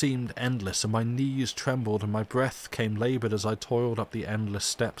distance seemed endless, and my knees trembled and my breath came laboured as I toiled up the endless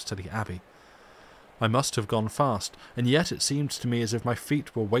steps to the abbey. I must have gone fast, and yet it seemed to me as if my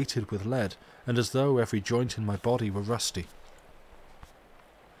feet were weighted with lead, and as though every joint in my body were rusty.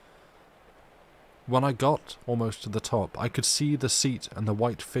 When I got almost to the top, I could see the seat and the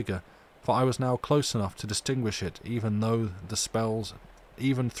white figure, for I was now close enough to distinguish it, even through the spells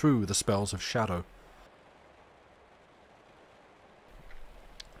of shadow.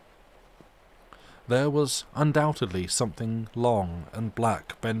 There was undoubtedly something long and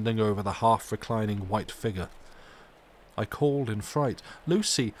black bending over the half-reclining white figure. I called in fright,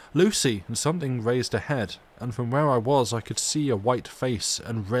 "Lucy! Lucy!" and something raised a head, and from where I was I could see a white face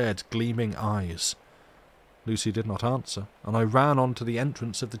and red, gleaming eyes. Lucy did not answer, and I ran on to the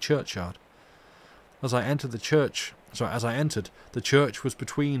entrance of the churchyard. As I entered the church, So as I entered, the church was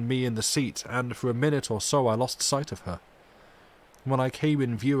between me and the seat, and for a minute or so I lost sight of her. When I came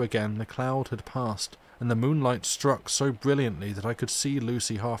in view again, the cloud had passed, and the moonlight struck so brilliantly that I could see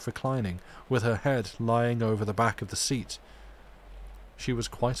Lucy half reclining, with her head lying over the back of the seat. She was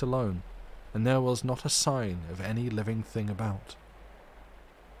quite alone, and there was not a sign of any living thing about.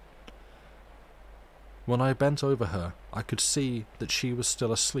 When I bent over her, I could see that she was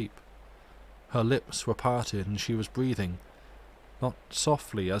still asleep. Her lips were parted and she was breathing, not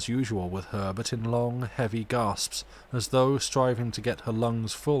softly as usual with her, but in long, heavy gasps, as though striving to get her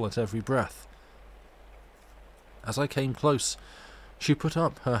lungs full at every breath. As I came close, she put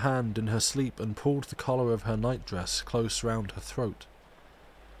up her hand in her sleep and pulled the collar of her nightdress close round her throat.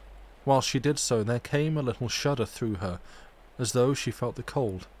 While she did so, there came a little shudder through her, as though she felt the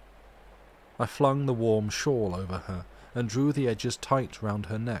cold. I flung the warm shawl over her, and drew the edges tight round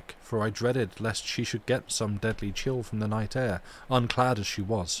her neck, for I dreaded lest she should get some deadly chill from the night air, unclad as she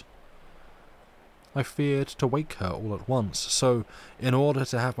was. I feared to wake her all at once, so, in order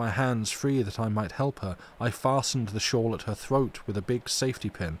to have my hands free that I might help her, I fastened the shawl at her throat with a big safety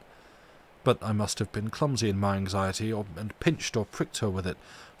pin. But I must have been clumsy in my anxiety, and pinched or pricked her with it,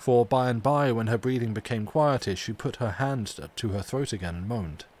 for by and by, when her breathing became quieter, she put her hand to her throat again and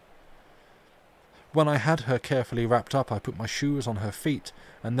moaned. When I had her carefully wrapped up, I put my shoes on her feet,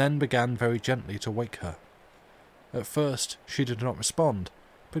 and then began very gently to wake her. At first she did not respond,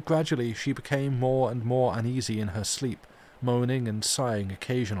 but gradually she became more and more uneasy in her sleep, moaning and sighing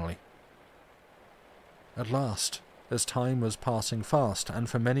occasionally. At last, as time was passing fast, and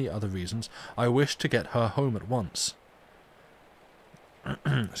for many other reasons, I wished to get her home at once.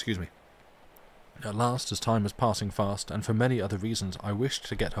 Excuse me. At last, as time was passing fast, and for many other reasons, I wished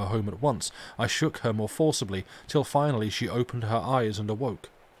to get her home at once. I shook her more forcibly, till finally she opened her eyes and awoke.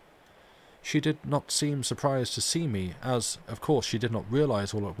 She did not seem surprised to see me, as, of course, she did not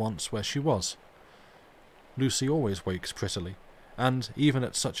realize all at once where she was. Lucy always wakes prettily, and even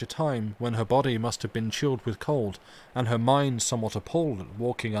at such a time, when her body must have been chilled with cold, and her mind somewhat appalled at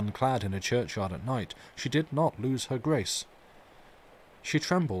walking unclad in a churchyard at night, she did not lose her grace. She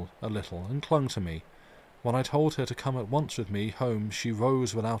trembled a little and clung to me. When I told her to come at once with me home, she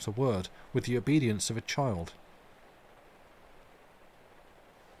rose without a word, with the obedience of a child.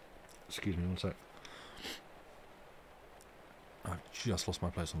 Excuse me one sec. I've just lost my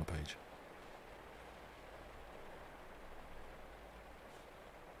place on the page.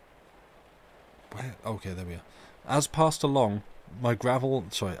 Where? Okay, there we are. As we passed along, the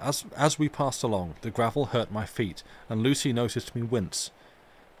gravel hurt my feet, and Lucy noticed me wince.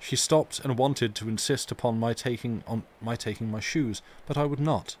 She stopped and wanted to insist upon my taking my shoes, but I would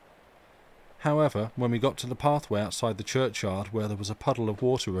not. However, when we got to the pathway outside the churchyard, where there was a puddle of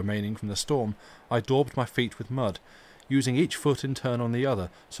water remaining from the storm, I daubed my feet with mud, using each foot in turn on the other,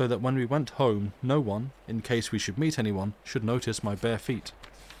 so that when we went home, no one, in case we should meet anyone, should notice my bare feet.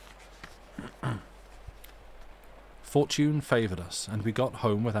 Fortune favoured us, and we got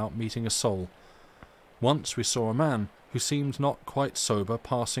home without meeting a soul. Once we saw a man, who seemed not quite sober,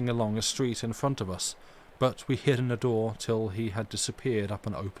 passing along a street in front of us, but we hid in a door till he had disappeared up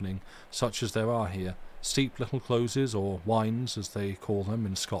an opening, such as there are here, steep little closes, or wynds, as they call them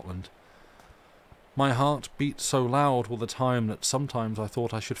in Scotland. My heart beat so loud all the time that sometimes I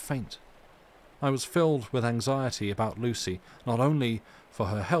thought I should faint. I was filled with anxiety about Lucy, not only for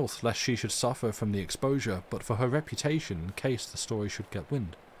her health, lest she should suffer from the exposure, but for her reputation in case the story should get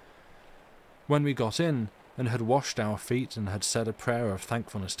wind. When we got in, and had washed our feet and had said a prayer of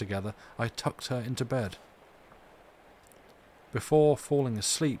thankfulness together, I tucked her into bed. Before falling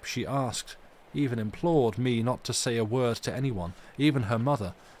asleep, she asked, even implored me not to say a word to anyone, even her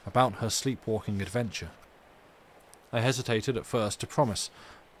mother, about her sleepwalking adventure. I hesitated at first to promise,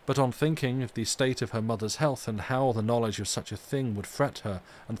 but on thinking of the state of her mother's health and how the knowledge of such a thing would fret her,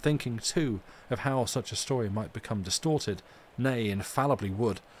 and thinking, too, of how such a story might become distorted, nay, infallibly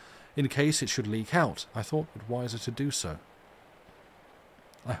would, in case it should leak out, I thought it wiser to do so.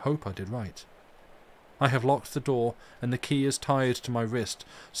 I hope I did right. I have locked the door, and the key is tied to my wrist,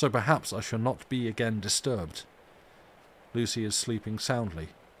 so perhaps I shall not be again disturbed. Lucy is sleeping soundly.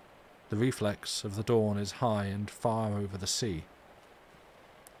 The reflex of the dawn is high and far over the sea.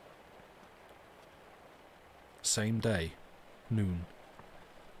 Same day, noon.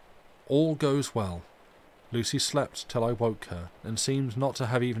 All goes well. Lucy slept till I woke her, and seemed not to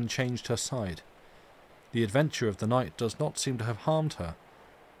have even changed her side. The adventure of the night does not seem to have harmed her.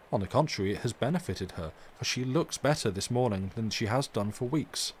 On the contrary, it has benefited her, for she looks better this morning than she has done for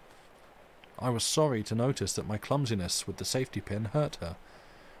weeks. I was sorry to notice that my clumsiness with the safety pin hurt her.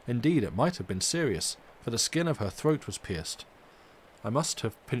 Indeed, it might have been serious, for the skin of her throat was pierced. I must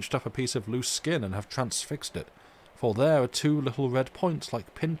have pinched up a piece of loose skin and have transfixed it, for there are 2 little red points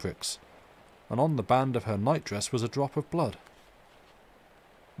like pinpricks, and on the band of her nightdress was a drop of blood.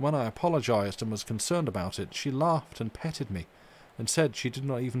 When I apologized and was concerned about it, she laughed and petted me, and said she did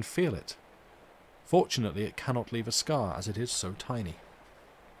not even feel it. Fortunately, it cannot leave a scar, as it is so tiny.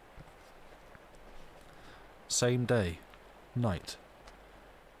 Same day, night.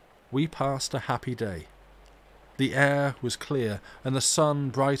 We passed a happy day. The air was clear, and the sun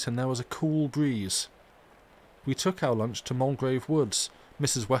bright, and there was a cool breeze. We took our lunch to Mulgrave Woods,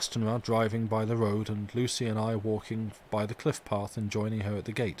 Mrs. Westenra driving by the road, and Lucy and I walking by the cliff path and joining her at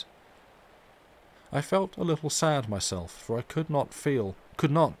the gate. I felt a little sad myself, for I could not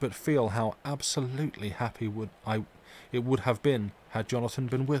but feel how absolutely happy it would have been had Jonathan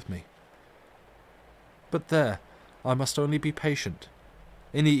been with me. But there, I must only be patient.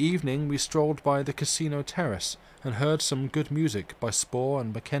 In the evening we strolled by the casino terrace, and heard some good music by Spohr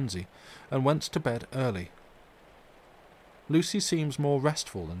and Mackenzie, and went to bed early. Lucy seems more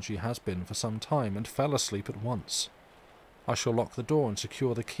restful than she has been for some time, and fell asleep at once. I shall lock the door and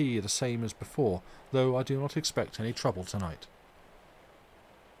secure the key the same as before, though I do not expect any trouble tonight.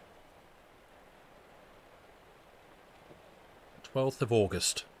 12th of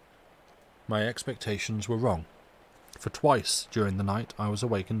August. My expectations were wrong, for twice during the night I was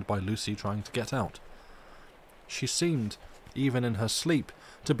awakened by Lucy trying to get out. She seemed, even in her sleep,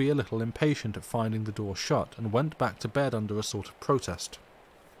 to be a little impatient at finding the door shut, and went back to bed under a sort of protest.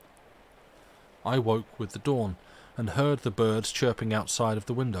 I woke with the dawn, and heard the birds chirping outside of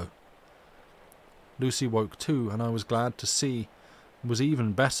the window. Lucy woke too, and I was glad to see was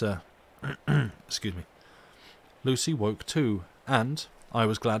even better. Excuse me. Lucy woke too, and I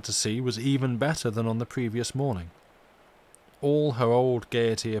was glad to see was even better than on the previous morning. All her old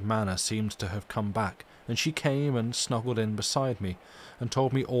gaiety of manner seemed to have come back, and she came and snuggled in beside me, and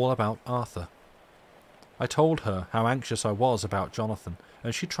told me all about Arthur. I told her how anxious I was about Jonathan,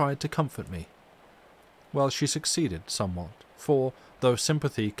 and she tried to comfort me. Well, she succeeded somewhat, for, though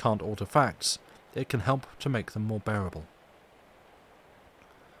sympathy can't alter facts, it can help to make them more bearable.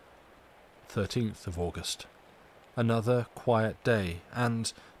 13th of August. Another quiet day,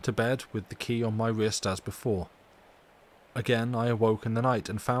 and to bed with the key on my wrist as before. Again I awoke in the night,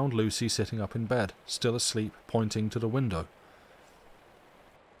 and found Lucy sitting up in bed, still asleep, pointing to the window.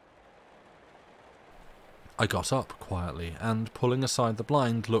 I got up quietly, and, pulling aside the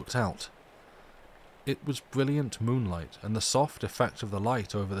blind, looked out. It was brilliant moonlight, and the soft effect of the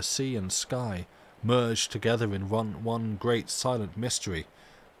light over the sea and sky, merged together in one great silent mystery,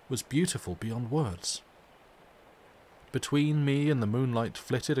 was beautiful beyond words. Between me and the moonlight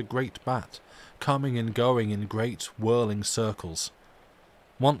flitted a great bat, coming and going in great whirling circles.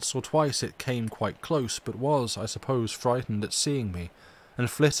 Once or twice it came quite close, but was, I suppose, frightened at seeing me, and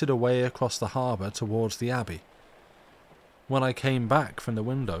flitted away across the harbour towards the abbey. When I came back from the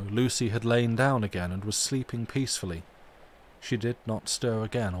window, Lucy had lain down again and was sleeping peacefully. She did not stir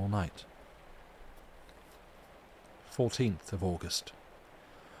again all night. 14th of August.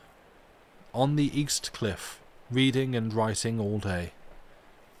 On the east cliff, reading and writing all day.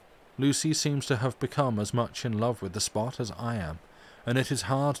 Lucy seems to have become as much in love with the spot as I am, and it is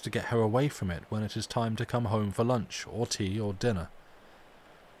hard to get her away from it when it is time to come home for lunch, or tea, or dinner.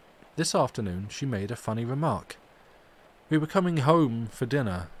 This afternoon she made a funny remark. We were coming home for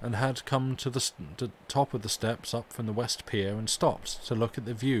dinner, and had come to the top of the steps up from the west pier, and stopped to look at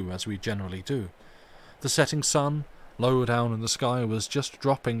the view, as we generally do. The setting sun, low down in the sky, was just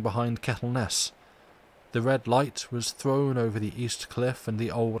dropping behind Kettleness. The red light was thrown over the east cliff and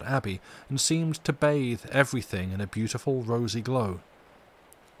the old abbey, and seemed to bathe everything in a beautiful rosy glow.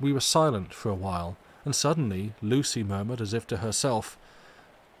 We were silent for a while, and suddenly Lucy murmured, as if to herself,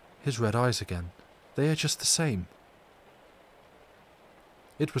 "His red eyes again. They are just the same."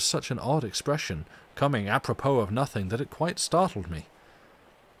 It was such an odd expression, coming apropos of nothing, that it quite startled me.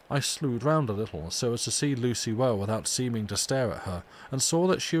 I slewed round a little, so as to see Lucy well without seeming to stare at her, and saw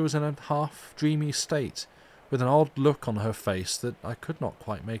that she was in a half-dreamy state, with an odd look on her face that I could not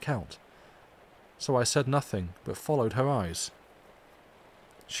quite make out. So I said nothing, but followed her eyes.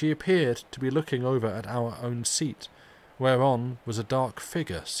 She appeared to be looking over at our own seat, whereon was a dark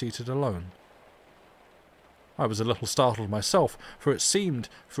figure seated alone. I was a little startled myself, for it seemed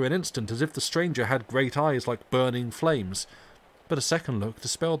for an instant as if the stranger had great eyes like burning flames, but a second look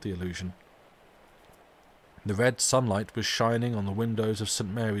dispelled the illusion. The red sunlight was shining on the windows of St.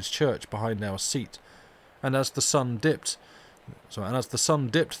 Mary's Church behind our seat, and as the sun dipped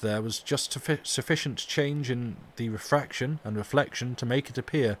there was just sufficient change in the refraction and reflection to make it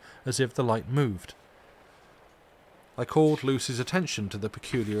appear as if the light moved. I called Lucy's attention to the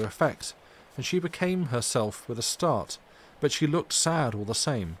peculiar effect, and she became herself with a start, but she looked sad all the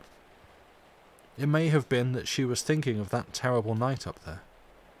same. It may have been that she was thinking of that terrible night up there.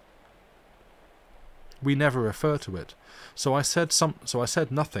 We never refer to it, so I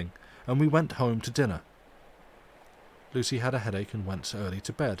said nothing, and we went home to dinner. Lucy had a headache and went early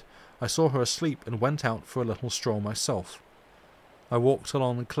to bed. I saw her asleep and went out for a little stroll myself. I walked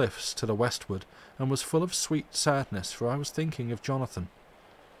along the cliffs to the westward, and was full of sweet sadness, for I was thinking of Jonathan.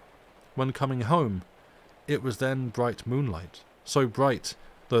 When coming home, it was then bright moonlight, so bright,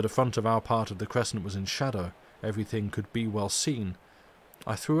 though the front of our part of the crescent was in shadow, everything could be well seen.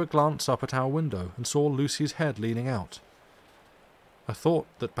 I threw a glance up at our window, and saw Lucy's head leaning out. I thought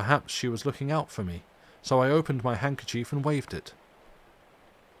that perhaps she was looking out for me, so I opened my handkerchief and waved it.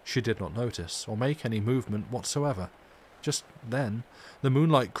 She did not notice, or make any movement whatsoever. Just then, the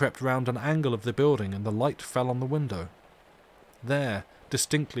moonlight crept round an angle of the building, and the light fell on the window. There,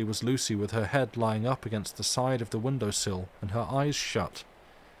 distinctly, was Lucy with her head lying up against the side of the window-sill, and her eyes shut.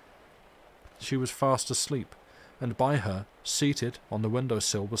 She was fast asleep, and by her, seated on the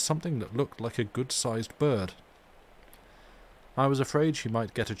window-sill, was something that looked like a good-sized bird. I was afraid she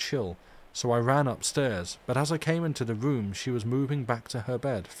might get a chill, so I ran upstairs, but as I came into the room she was moving back to her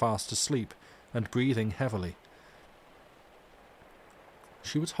bed, fast asleep, and breathing heavily.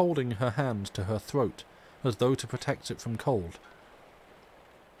 She was holding her hand to her throat, as though to protect it from cold.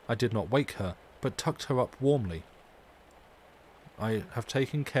 I did not wake her, but tucked her up warmly. I have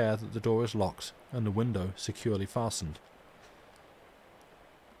taken care that the door is locked, and the window securely fastened.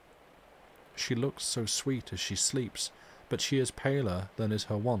 She looks so sweet as she sleeps, but she is paler than is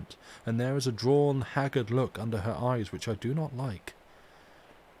her wont, and there is a drawn, haggard look under her eyes which I do not like.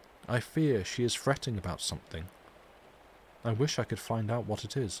 I fear she is fretting about something. I wish I could find out what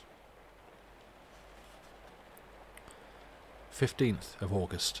it is. 15th of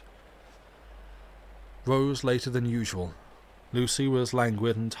August. Rose later than usual. Lucy was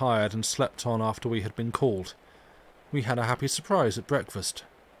languid and tired, and slept on after we had been called. We had a happy surprise at breakfast.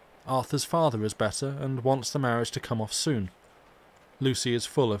 Arthur's father is better, and wants the marriage to come off soon. Lucy is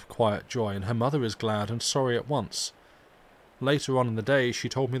full of quiet joy, and her mother is glad and sorry at once. Later on in the day she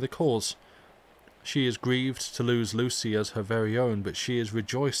told me the cause. She is grieved to lose Lucy as her very own, but she is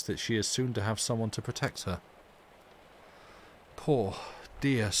rejoiced that she is soon to have someone to protect her. Poor,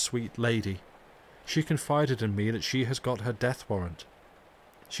 dear, sweet lady. She confided in me that she has got her death warrant.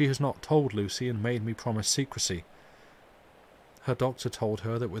 She has not told Lucy, and made me promise secrecy. Her doctor told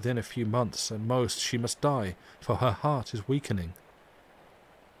her that within a few months, at most, she must die, for her heart is weakening.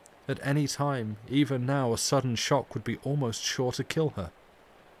 At any time, even now, a sudden shock would be almost sure to kill her.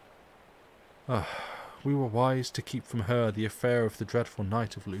 We were wise to keep from her the affair of the dreadful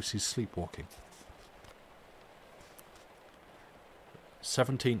night of Lucy's sleepwalking.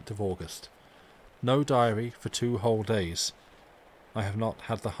 17th of August. No diary for 2 whole days. I have not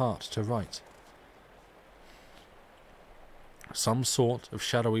had the heart to write. Some sort of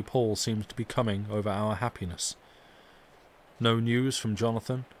shadowy pall seems to be coming over our happiness. No news from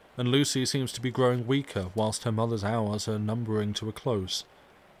Jonathan, and Lucy seems to be growing weaker, whilst her mother's hours are numbering to a close.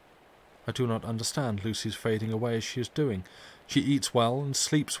 I do not understand Lucy's fading away as she is doing. She eats well and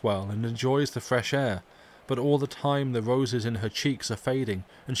sleeps well and enjoys the fresh air, but all the time the roses in her cheeks are fading,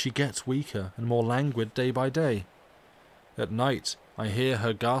 and she gets weaker and more languid day by day. At night I hear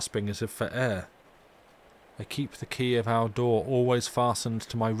her gasping as if for air. I keep the key of our door always fastened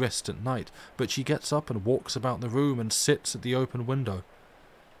to my wrist at night, but she gets up and walks about the room and sits at the open window.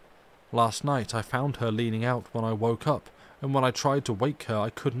 Last night I found her leaning out when I woke up, and when I tried to wake her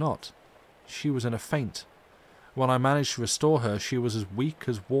I could not. She was in a faint. When I managed to restore her, she was as weak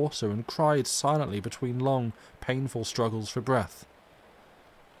as water, and cried silently between long, painful struggles for breath.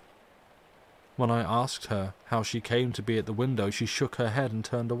 When I asked her how she came to be at the window, she shook her head and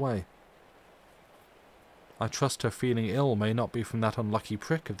turned away. I trust her feeling ill may not be from that unlucky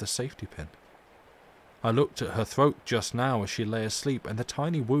prick of the safety pin. I looked at her throat just now as she lay asleep, and the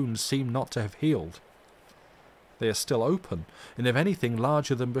tiny wounds seem not to have healed. They are still open, and if anything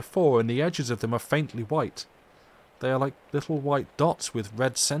larger than before, and the edges of them are faintly white. They are like little white dots with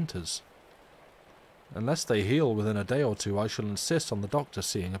red centres. Unless they heal within a day or two, I shall insist on the doctor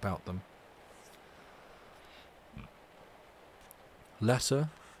seeing about them. Letter,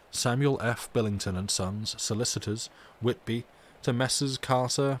 Samuel F. Billington and Sons, Solicitors, Whitby, to Messrs.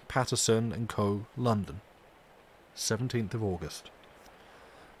 Carter, Patterson and Co., London. 17th of August.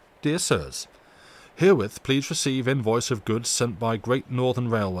 Dear Sirs, herewith please receive invoice of goods sent by Great Northern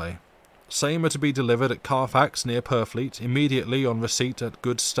Railway. Same are to be delivered at Carfax near Purfleet, immediately on receipt at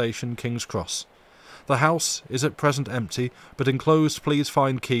goods station King's Cross. The house is at present empty, but enclosed please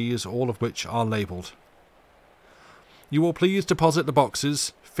find keys, all of which are labelled. You will please deposit the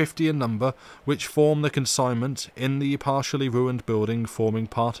boxes, 50 in number, which form the consignment, in the partially ruined building forming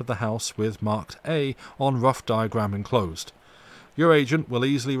part of the house with marked A on rough diagram enclosed. Your agent will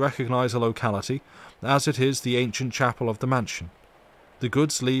easily recognise the locality, as it is the ancient chapel of the mansion. The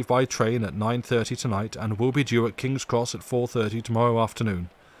goods leave by train at 9:30 tonight and will be due at King's Cross at 4:30 tomorrow afternoon.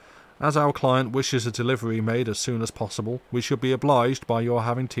 As our client wishes a delivery made as soon as possible, we shall be obliged by your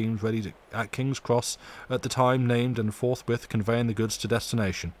having teams ready at King's Cross at the time named and forthwith conveying the goods to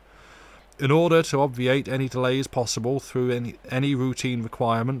destination. In order to obviate any delays possible through any routine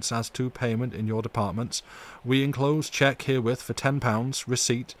requirements as to payment in your departments, we enclose cheque herewith for £10,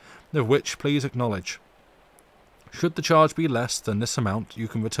 receipt, of which please acknowledge. Should the charge be less than this amount, you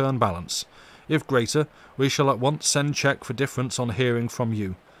can return balance. If greater, we shall at once send cheque for difference on hearing from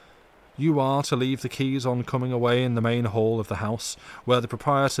you. You are to leave the keys on coming away in the main hall of the house, where the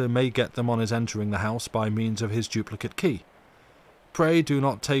proprietor may get them on his entering the house by means of his duplicate key. Pray do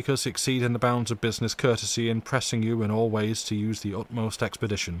not take us exceeding the bounds of business courtesy in pressing you in all ways to use the utmost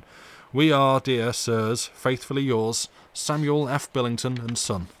expedition. We are, dear sirs, faithfully yours, Samuel F. Billington and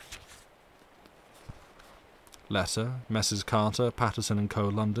Son. Letter, Messrs. Carter, Patterson and Co.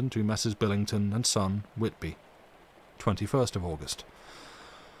 London, to Messrs. Billington and Son, Whitby, 21st of August.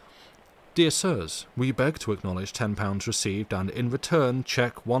 Dear Sirs, we beg to acknowledge £10 received and in return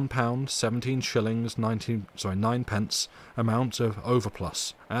cheque £1, 17 shillings, 9 pence, amount of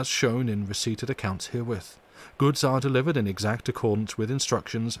overplus, as shown in receipted accounts herewith. Goods are delivered in exact accordance with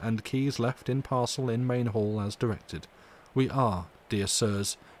instructions and keys left in parcel in main hall as directed. We are, dear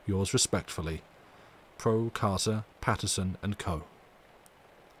Sirs, yours respectfully, Pro Carter, Patterson and Co.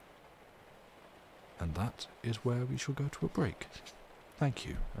 And that is where we shall go to a break. Thank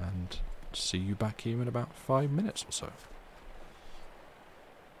you, and see you back here in about 5 minutes or so.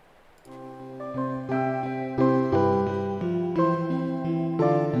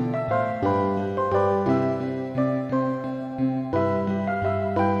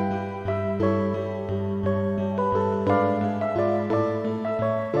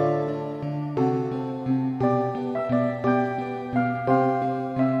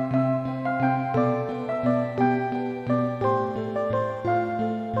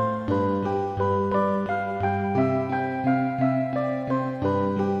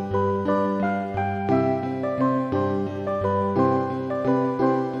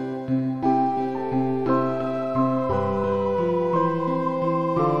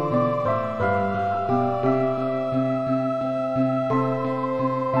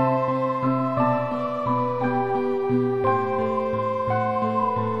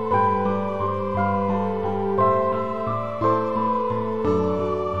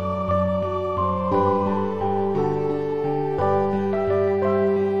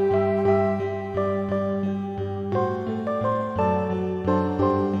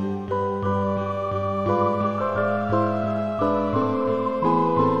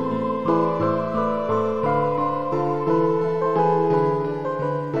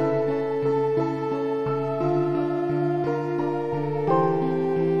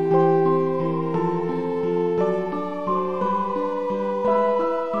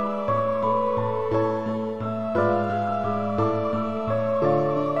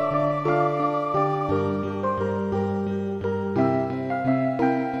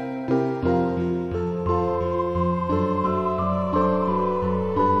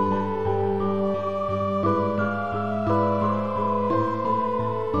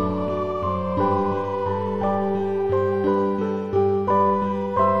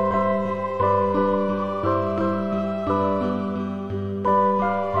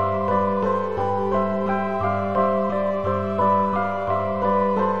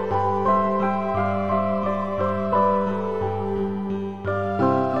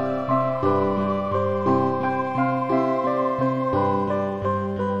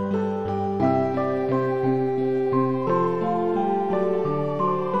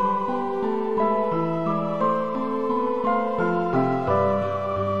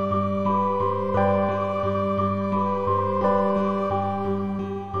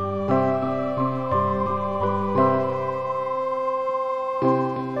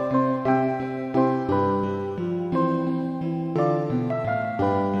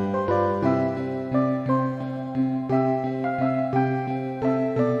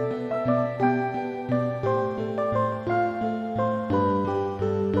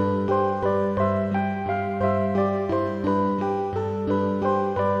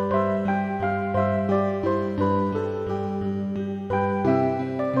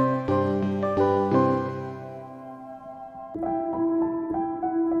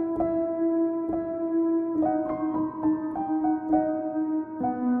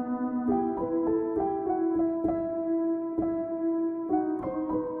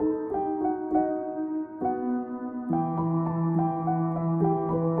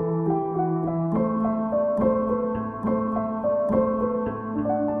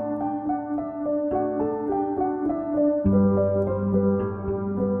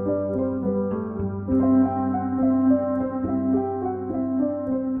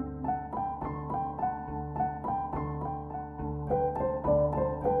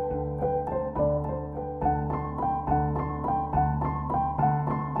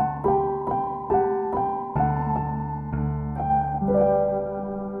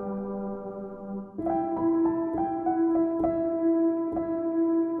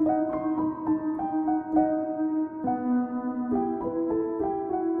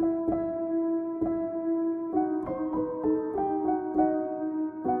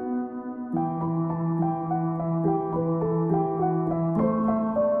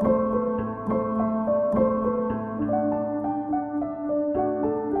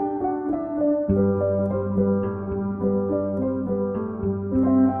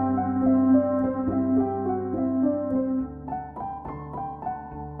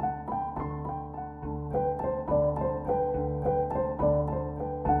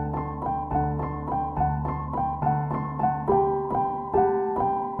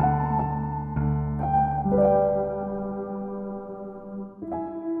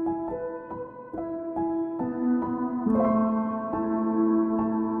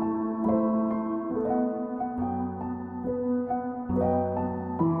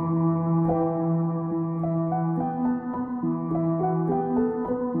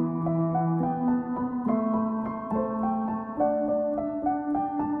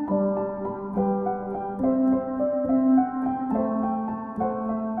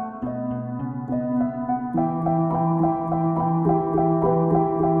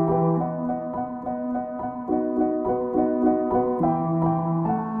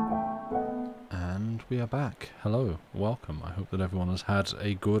 back. Hello, welcome. I hope that everyone has had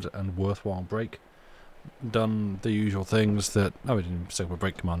a good and worthwhile break. Done the usual things that... Oh, we didn't say a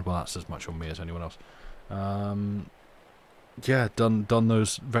break command. Well, that's as much on me as anyone else. Yeah, done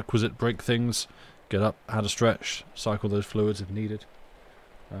those requisite break things. Get up, had a stretch, cycle those fluids if needed.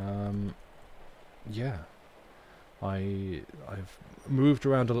 Yeah. I've moved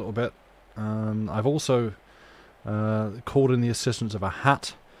around a little bit. I've also called in the assistance of a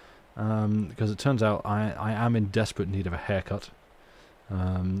hat, because it turns out I am in desperate need of a haircut,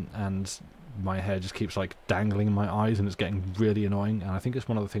 and my hair just keeps like dangling in my eyes and it's getting really annoying, and I think it's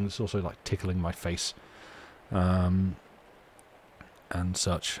one of the things that's also like tickling my face, and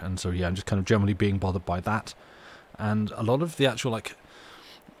such. And so yeah, I'm just kind of generally being bothered by that, and a lot of the actual like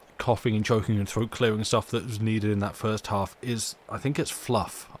coughing and choking and throat clearing stuff that was needed in that first half is, I think it's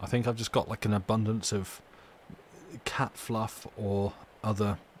fluff. I think I've just got like an abundance of cat fluff or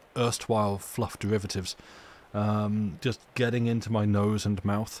other erstwhile fluff derivatives just getting into my nose and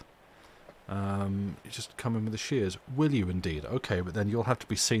mouth. Just come in with the shears. Will you indeed? Okay, but then you'll have to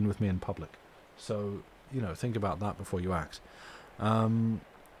be seen with me in public, so you know, think about that before you act.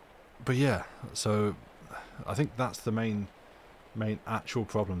 But yeah, so I think that's the main actual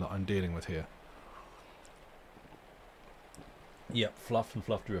problem that I'm dealing with here. Yep, fluff and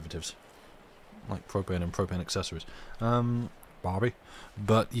fluff derivatives, like propane and propane accessories. Barbie.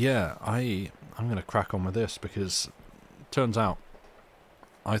 But yeah, I'm gonna crack on with this, because turns out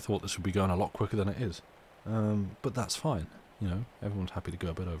I thought this would be going a lot quicker than it is. But that's fine, you know, everyone's happy to go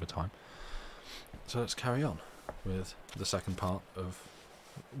a bit over time. So let's carry on with the second part of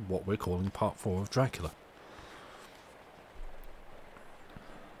what we're calling part 4 of Dracula.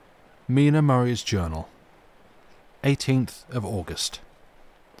 Mina Murray's Journal, 18th of August.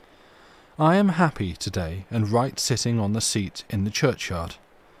 I am happy today and right sitting on the seat in the churchyard.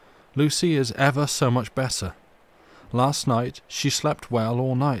 Lucy is ever so much better. Last night she slept well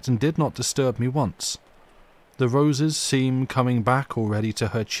all night and did not disturb me once. The roses seem coming back already to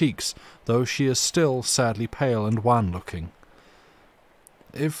her cheeks, though she is still sadly pale and wan-looking.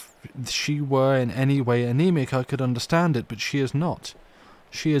 If she were in any way anemic I could understand it, but she is not.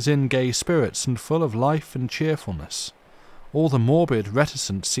 She is in gay spirits and full of life and cheerfulness. All the morbid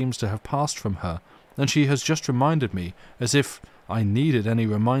reticence seems to have passed from her, and she has just reminded me, as if I needed any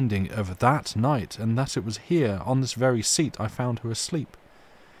reminding, of that night, and that it was here, on this very seat, I found her asleep.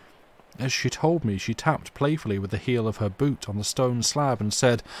 As she told me, she tapped playfully with the heel of her boot on the stone slab and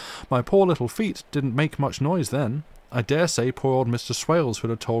said, "My poor little feet didn't make much noise then. I dare say poor old Mr. Swales would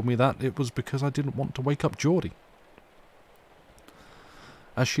have told me that it was because I didn't want to wake up Geordie."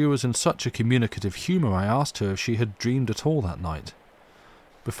 As she was in such a communicative humour, I asked her if she had dreamed at all that night.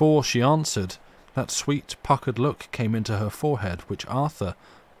 Before she answered, that sweet, puckered look came into her forehead, which Arthur,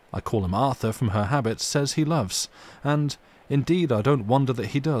 I call him Arthur from her habit, says he loves, and, indeed, I don't wonder that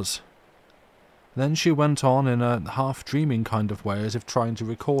he does. Then she went on in a half-dreaming kind of way, as if trying to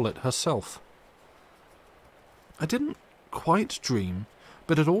recall it herself. I didn't quite dream,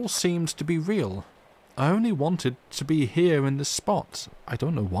 but it all seemed to be real. I only wanted to be here in this spot. I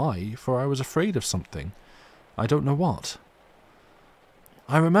don't know why, for I was afraid of something. I don't know what.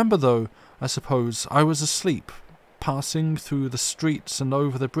 I remember, though, I suppose, I was asleep, passing through the streets and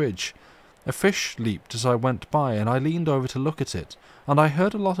over the bridge. A fish leaped as I went by, and I leaned over to look at it, and I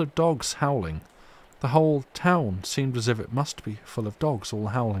heard a lot of dogs howling. The whole town seemed as if it must be full of dogs all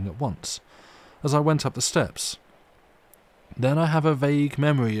howling at once, as I went up the steps. Then I have a vague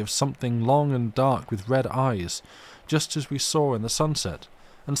memory of something long and dark with red eyes, just as we saw in the sunset,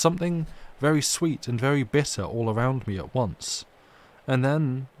 and something very sweet and very bitter all around me at once. And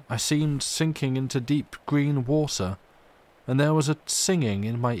then I seemed sinking into deep green water, and there was a singing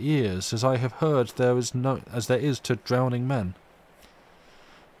in my ears, as I have heard as there is to drowning men.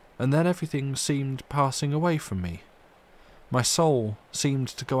 And then everything seemed passing away from me. My soul seemed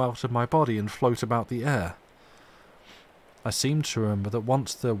to go out of my body and float about the air. I seemed to remember that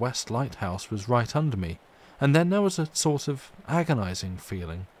once the West Lighthouse was right under me, and then there was a sort of agonizing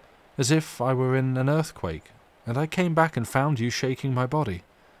feeling, as if I were in an earthquake, and I came back and found you shaking my body.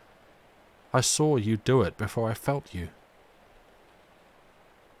 I saw you do it before I felt you.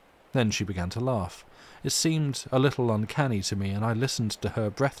 Then she began to laugh. It seemed a little uncanny to me, and I listened to her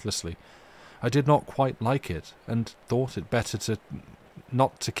breathlessly. I did not quite like it, and thought it better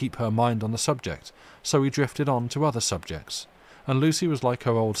not to keep her mind on the subject, so we drifted on to other subjects, and Lucy was like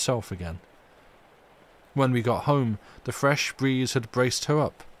her old self again. When we got home, the fresh breeze had braced her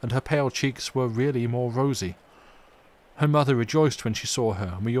up, and her pale cheeks were really more rosy. Her mother rejoiced when she saw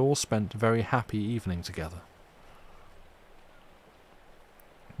her, and we all spent a very happy evening together.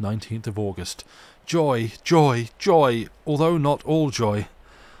 19th of August. Joy, joy, joy, although not all joy.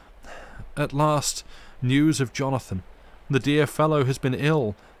 At last, news of Jonathan. The dear fellow has been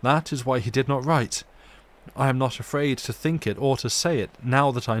ill. That is why he did not write. I am not afraid to think it or to say it,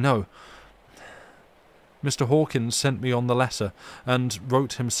 now that I know. Mr. Hawkins sent me on the letter, and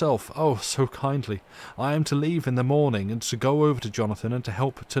wrote himself, oh, so kindly. I am to leave in the morning, and to go over to Jonathan, and to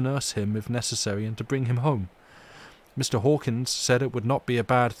help to nurse him if necessary, and to bring him home. Mr. Hawkins said it would not be a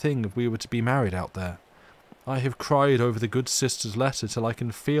bad thing if we were to be married out there. I have cried over the good sister's letter till I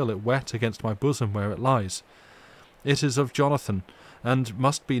can feel it wet against my bosom where it lies. It is of Jonathan, and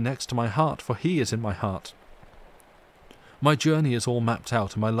must be next to my heart, for he is in my heart. My journey is all mapped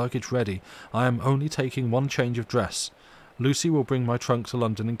out and my luggage ready. I am only taking one change of dress. Lucy will bring my trunk to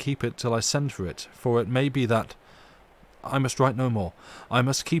London and keep it till I send for it, for it may be that... I must write no more. I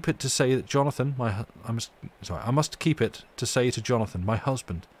must keep it to say that Jonathan, I must keep it to say to Jonathan, my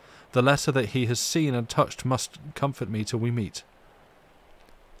husband. The letter that he has seen and touched must comfort me till we meet.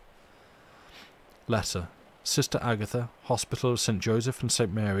 Letter. Sister Agatha, Hospital of St. Joseph and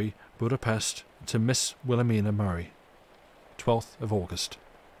St. Mary, Budapest, to Miss Wilhelmina Murray. 12th of August.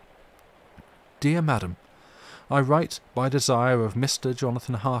 Dear Madam, I write by desire of Mr.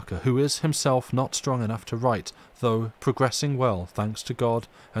 Jonathan Harker, who is himself not strong enough to write, though progressing well, thanks to God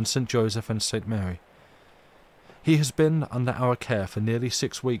and St. Joseph and St. Mary. He has been under our care for nearly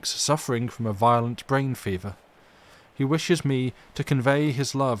 6 weeks, suffering from a violent brain fever. He wishes me to convey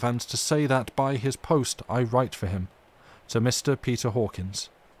his love and to say that by his post I write for him. To Mr. Peter Hawkins,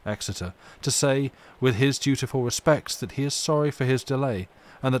 Exeter, to say, with his dutiful respects, that he is sorry for his delay,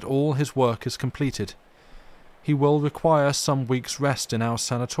 and that all his work is completed. He will require some weeks' rest in our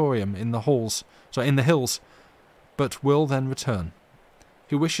sanatorium in the hills, but will then return.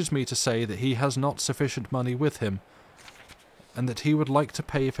 He wishes me to say that he has not sufficient money with him, and that he would like to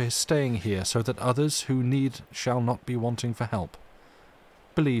pay for his staying here, so that others who need shall not be wanting for help.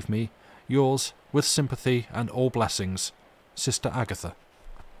 Believe me, yours, with sympathy and all blessings, Sister Agatha.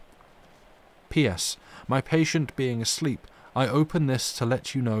 P.S. My patient being asleep, I open this to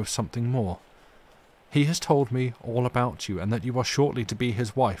let you know something more. He has told me all about you, and that you are shortly to be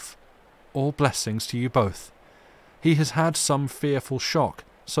his wife. All blessings to you both. He has had some fearful shock,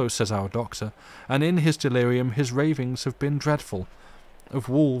 so says our doctor, and in his delirium his ravings have been dreadful, of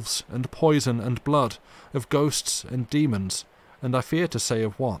wolves and poison and blood, of ghosts and demons, and I fear to say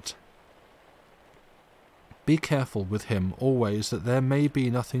of what. Be careful with him always that there may be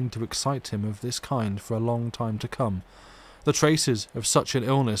nothing to excite him of this kind for a long time to come. The traces of such an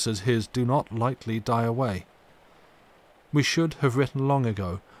illness as his do not lightly die away. We should have written long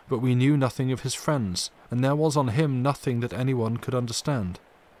ago, but we knew nothing of his friends, and there was on him nothing that anyone could understand.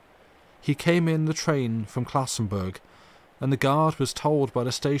 He came in the train from Klassenburg, and the guard was told by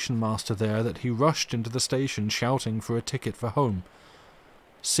the station-master there that he rushed into the station shouting for a ticket for home.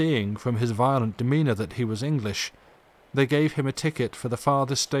 Seeing from his violent demeanour that he was English, they gave him a ticket for the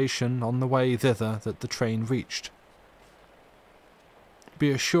farthest station on the way thither that the train reached.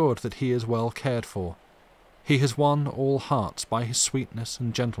 Be assured that he is well cared for. He has won all hearts by his sweetness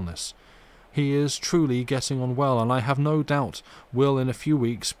and gentleness. He is truly getting on well, and I have no doubt will in a few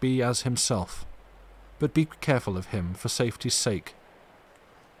weeks be as himself. But be careful of him, for safety's sake.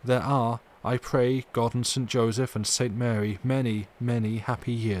 There are, I pray God and St. Joseph and St. Mary, many, many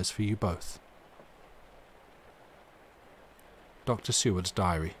happy years for you both. Dr. Seward's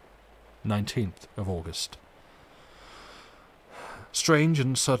Diary, 19th of August. Strange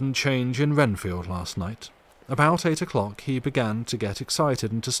and sudden change in Renfield last night. About 8 o'clock he began to get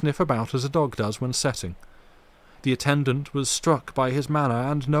excited and to sniff about as a dog does when setting. The attendant was struck by his manner,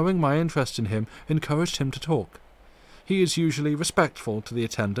 and knowing my interest in him, encouraged him to talk. He is usually respectful to the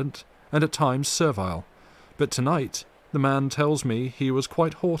attendant, and at times servile, but tonight the man tells me he was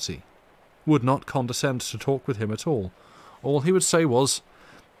quite haughty, would not condescend to talk with him at all. All he would say was,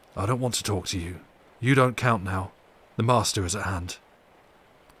 "I don't want to talk to you. You don't count now. The master is at hand."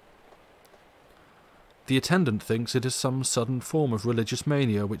 The attendant thinks it is some sudden form of religious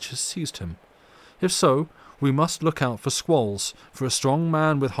mania which has seized him. If so, we must look out for squalls, for a strong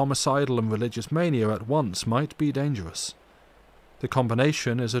man with homicidal and religious mania at once might be dangerous. The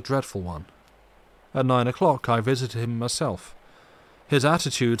combination is a dreadful one. At 9 o'clock I visited him myself. His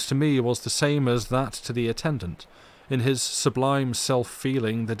attitude to me was the same as that to the attendant. In his sublime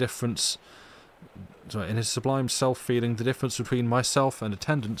self-feeling, the difference between myself and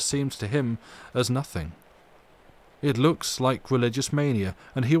attendant seemed to him as nothing. It looks like religious mania,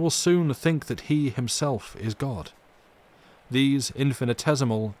 and he will soon think that he himself is God. These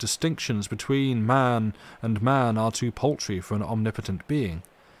infinitesimal distinctions between man and man are too paltry for an omnipotent being.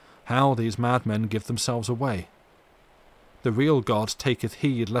 How these madmen give themselves away. The real God taketh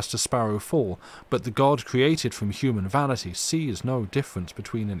heed lest a sparrow fall, but the God created from human vanity sees no difference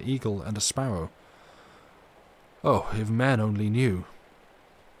between an eagle and a sparrow. Oh, if men only knew!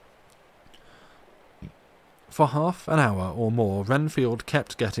 For half an hour or more Renfield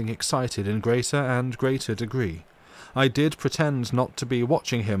kept getting excited in greater and greater degree. I did pretend not to be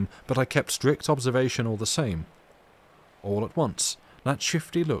watching him, but I kept strict observation all the same. All at once, that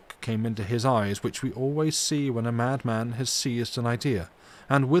shifty look came into his eyes which we always see when a madman has seized an idea,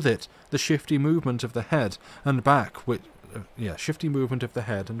 and with it the shifty movement of the head and back which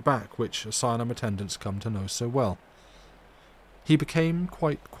asylum attendants come to know so well. He became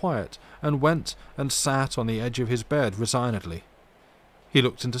quite quiet, and went and sat on the edge of his bed resignedly. He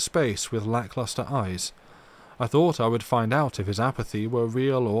looked into space with lacklustre eyes. I thought I would find out if his apathy were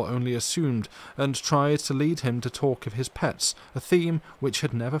real or only assumed, and tried to lead him to talk of his pets, a theme which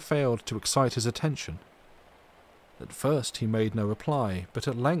had never failed to excite his attention. At first he made no reply, but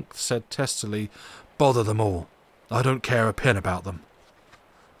at length said testily, "Bother them all. I don't care a pin about them."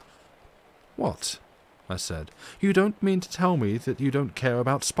 "What?" I said. "You don't mean to tell me that you don't care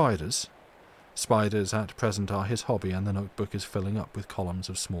about spiders?" Spiders at present are his hobby, and the notebook is filling up with columns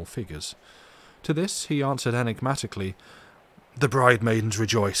of small figures. To this he answered enigmatically, "The bridemaidens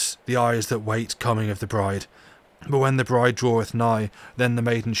rejoice, the eyes that wait coming of the bride. But when the bride draweth nigh, then the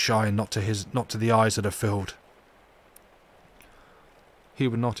maidens shine not to the eyes that are filled." He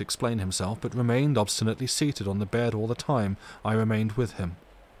would not explain himself, but remained obstinately seated on the bed all the time I remained with him.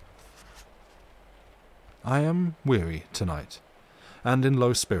 I am weary tonight, and in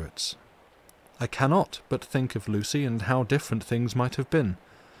low spirits. I cannot but think of Lucy and how different things might have been.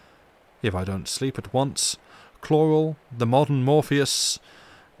 If I don't sleep at once, chloral, the modern Morpheus,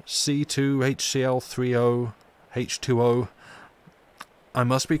 C2HCl3O, H2O, I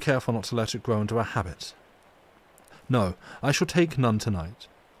must be careful not to let it grow into a habit. No, I shall take none tonight.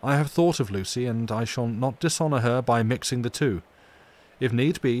 I have thought of Lucy, and I shall not dishonour her by mixing the two. If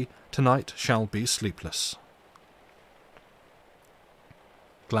need be, tonight shall be sleepless.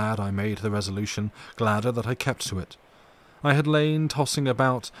 Glad I made the resolution, gladder that I kept to it. I had lain tossing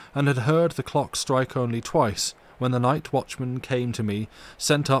about, and had heard the clock strike only twice, when the night watchman came to me,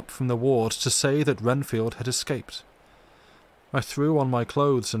 sent up from the ward to say that Renfield had escaped. I threw on my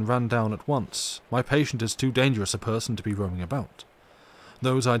clothes and ran down at once. My patient is too dangerous a person to be roaming about.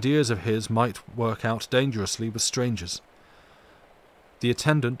 Those ideas of his might work out dangerously with strangers. The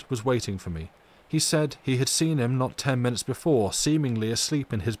attendant was waiting for me. He said he had seen him not 10 minutes before, seemingly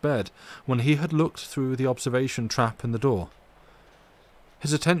asleep in his bed, when he had looked through the observation trap in the door.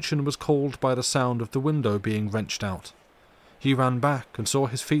 His attention was called by the sound of the window being wrenched out. He ran back and saw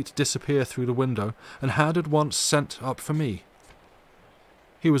his feet disappear through the window, and had at once sent up for me.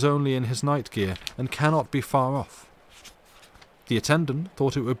 He was only in his night gear, and cannot be far off. The attendant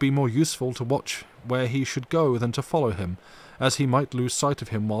thought it would be more useful to watch where he should go than to follow him, as he might lose sight of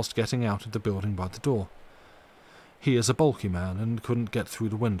him whilst getting out of the building by the door. He is a bulky man, and couldn't get through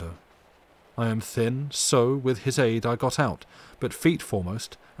the window. I am thin, so, with his aid, I got out, but feet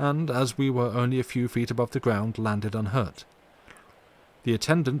foremost, and, as we were only a few feet above the ground, landed unhurt. The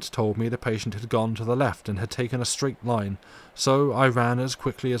attendant told me the patient had gone to the left and had taken a straight line, so I ran as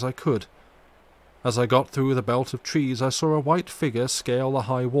quickly as I could. As I got through the belt of trees, I saw a white figure scale the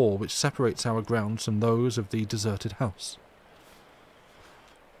high wall which separates our grounds from those of the deserted house.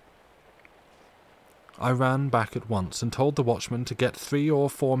 I ran back at once and told the watchman to get 3 or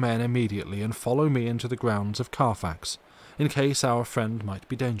 4 men immediately and follow me into the grounds of Carfax, in case our friend might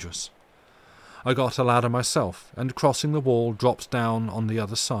be dangerous. I got a ladder myself, and crossing the wall dropped down on the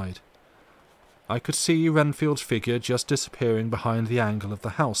other side. I could see Renfield's figure just disappearing behind the angle of the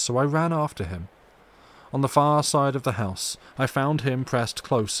house, so I ran after him. On the far side of the house, I found him pressed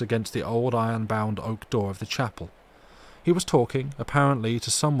close against the old iron-bound oak door of the chapel. He was talking, apparently,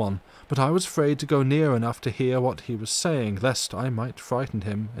 to someone, but I was afraid to go near enough to hear what he was saying, lest I might frighten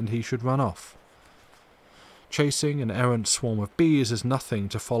him and he should run off. Chasing an errant swarm of bees is nothing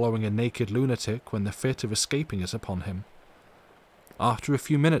to following a naked lunatic when the fit of escaping is upon him. After a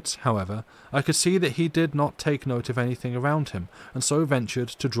few minutes, however, I could see that he did not take note of anything around him, and so ventured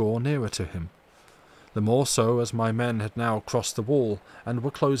to draw nearer to him. The more so as my men had now crossed the wall and were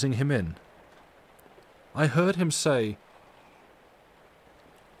closing him in. I heard him say,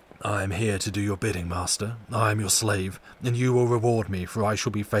 "I am here to do your bidding, master. I am your slave, and you will reward me, for I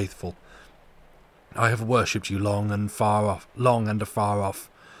shall be faithful. I have worshipped you long and afar off.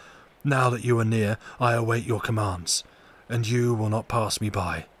 Now that you are near, I await your commands, and you will not pass me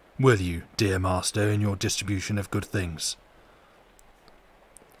by, will you, dear master, in your distribution of good things?"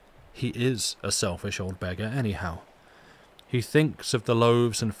 He is a selfish old beggar, anyhow. He thinks of the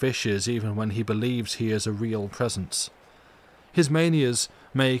loaves and fishes even when he believes he is a real presence. His manias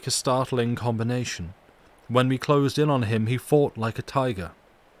make a startling combination. When we closed in on him, he fought like a tiger.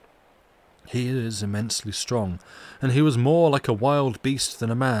 He is immensely strong, and he was more like a wild beast than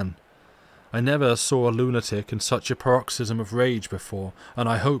a man. I never saw a lunatic in such a paroxysm of rage before, and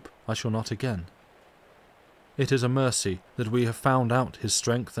I hope I shall not again. It is a mercy that we have found out his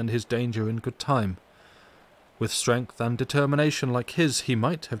strength and his danger in good time. With strength and determination like his, he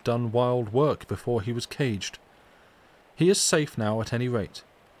might have done wild work before he was caged. He is safe now at any rate.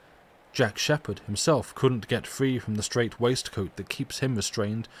 Jack Shepherd himself couldn't get free from the strait waistcoat that keeps him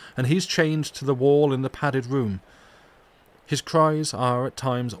restrained, and he's chained to the wall in the padded room. His cries are at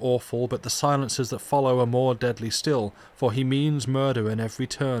times awful, but the silences that follow are more deadly still, for he means murder in every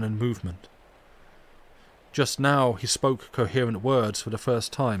turn and movement. Just now he spoke coherent words for the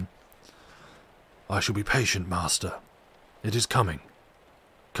first time. "I shall be patient, master. It is coming.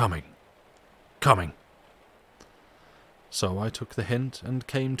 Coming. Coming." So I took the hint and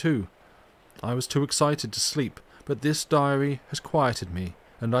came too. I was too excited to sleep, but this diary has quieted me,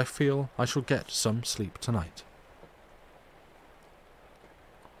 and I feel I shall get some sleep tonight.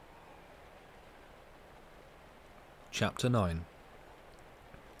 Chapter 9.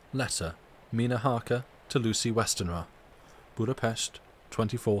 Letter, Mina Harker to Lucy Westenra, Budapest,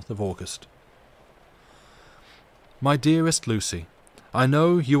 24th of August. My dearest Lucy, I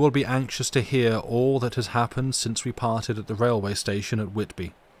know you will be anxious to hear all that has happened since we parted at the railway station at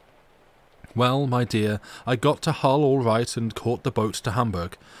Whitby. Well, my dear, I got to Hull all right and caught the boat to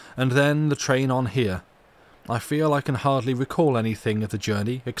Hamburg, and then the train on here. I feel I can hardly recall anything of the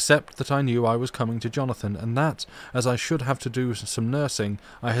journey, except that I knew I was coming to Jonathan, and that, as I should have to do some nursing,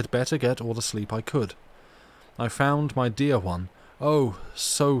 I had better get all the sleep I could. I found my dear one, oh,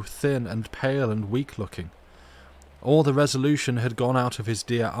 so thin and pale and weak-looking. All the resolution had gone out of his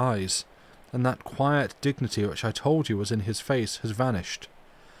dear eyes, and that quiet dignity which I told you was in his face has vanished.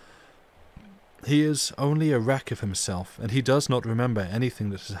 He is only a wreck of himself, and he does not remember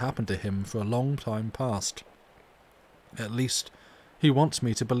anything that has happened to him for a long time past. At least, he wants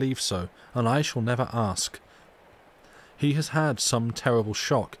me to believe so, and I shall never ask. He has had some terrible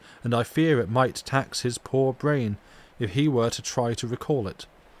shock, and I fear it might tax his poor brain if he were to try to recall it.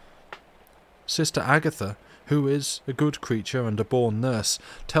 Sister Agatha, who is a good creature and a born nurse,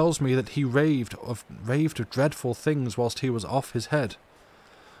 tells me that he raved of dreadful things whilst he was off his head.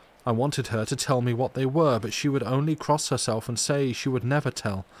 I wanted her to tell me what they were, but she would only cross herself and say she would never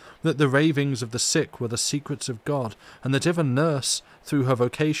tell, that the ravings of the sick were the secrets of God, and that if a nurse, through her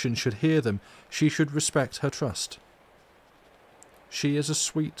vocation, should hear them, she should respect her trust. She is a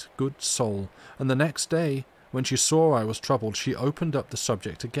sweet, good soul, and the next day, when she saw I was troubled, she opened up the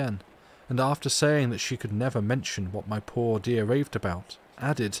subject again, and after saying that she could never mention what my poor dear raved about,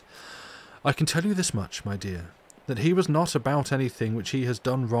 added, "I can tell you this much, my dear, that he was not about anything which he has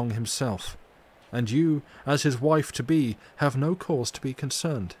done wrong himself, and you, as his wife-to-be, have no cause to be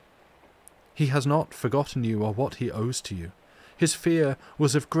concerned. He has not forgotten you or what he owes to you. His fear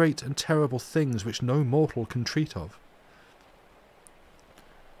was of great and terrible things which no mortal can treat of."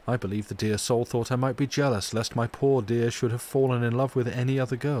 I believe the dear soul thought I might be jealous lest my poor dear should have fallen in love with any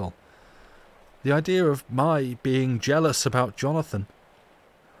other girl. The idea of my being jealous about Jonathan!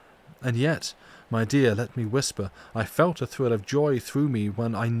 And yet, my dear, let me whisper, I felt a thrill of joy through me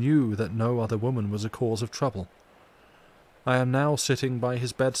when I knew that no other woman was a cause of trouble. I am now sitting by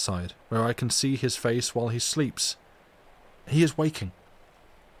his bedside, where I can see his face while he sleeps. He is waking.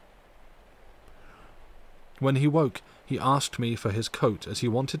 When he woke, he asked me for his coat, as he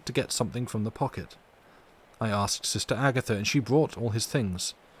wanted to get something from the pocket. I asked Sister Agatha, and she brought all his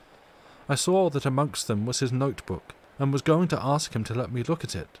things. I saw that amongst them was his notebook, and was going to ask him to let me look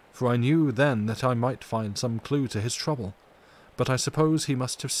at it, for I knew then that I might find some clue to his trouble. But I suppose he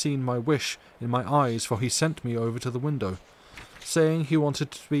must have seen my wish in my eyes, for he sent me over to the window, saying he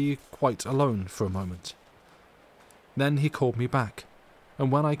wanted to be quite alone for a moment. Then he called me back,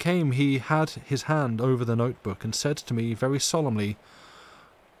 and when I came he had his hand over the notebook and said to me very solemnly,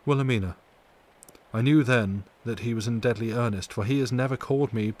 "Wilhelmina." I knew then that he was in deadly earnest, for he has never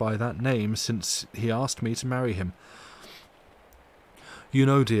called me by that name since he asked me to marry him. "You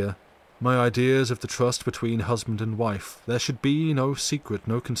know, dear, my ideas of the trust between husband and wife. There should be no secret,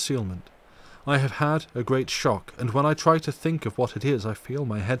 no concealment. I have had a great shock, and when I try to think of what it is, I feel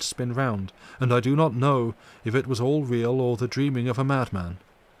my head spin round, and I do not know if it was all real or the dreaming of a madman.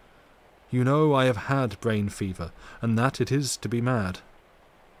 You know I have had brain fever, and that it is to be mad.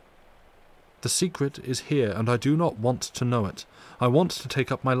 The secret is here, and I do not want to know it. I want to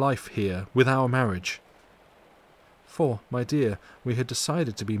take up my life here, with our marriage. For, my dear, we had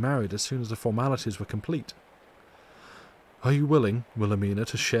decided to be married as soon as the formalities were complete. Are you willing, Wilhelmina,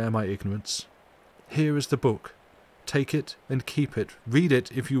 to share my ignorance? Here is the book. Take it and keep it. Read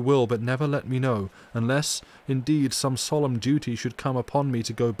it if you will, but never let me know, unless, indeed, some solemn duty should come upon me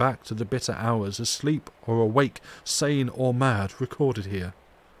to go back to the bitter hours, asleep or awake, sane or mad, recorded here.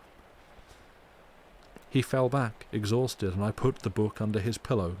 He fell back, exhausted, and I put the book under his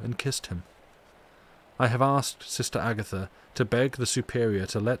pillow and kissed him. I have asked Sister Agatha to beg the Superior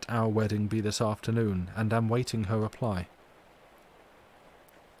to let our wedding be this afternoon, and am waiting her reply.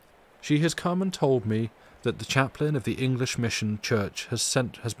 She has come and told me that the chaplain of the English Mission Church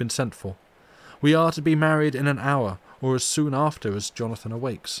has been sent for. We are to be married in an hour, or as soon after as Jonathan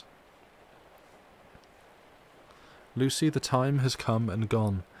awakes. Lucy, the time has come and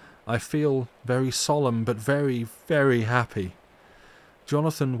gone. I feel very solemn, but very, very happy.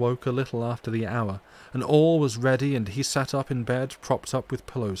 Jonathan woke a little after the hour, and all was ready, and he sat up in bed, propped up with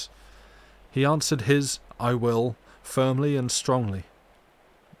pillows. He answered his "I will" firmly and strongly.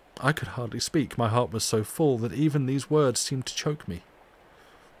 I could hardly speak, my heart was so full that even these words seemed to choke me.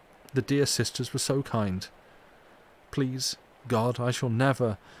 The dear sisters were so kind. Please, God, I shall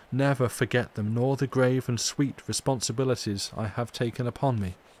never, never forget them, nor the grave and sweet responsibilities I have taken upon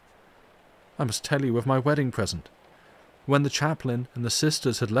me. I must tell you of my wedding present. When the chaplain and the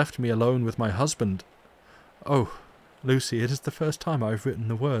sisters had left me alone with my husband— oh, Lucy, it is the first time I have written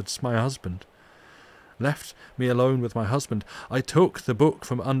the words, my husband— left me alone with my husband, I took the book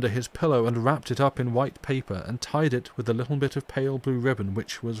from under his pillow and wrapped it up in white paper and tied it with a little bit of pale blue ribbon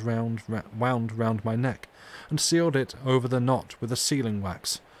which was wound round my neck, and sealed it over the knot with a sealing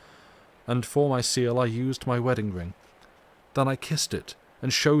wax. And for my seal I used my wedding ring. Then I kissed it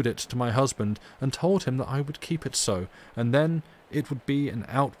and showed it to my husband, and told him that I would keep it so, and then it would be an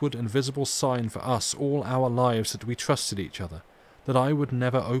outward and visible sign for us all our lives that we trusted each other, that I would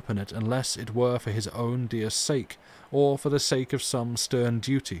never open it unless it were for his own dear sake, or for the sake of some stern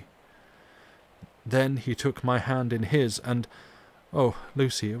duty. Then he took my hand in his, and, oh,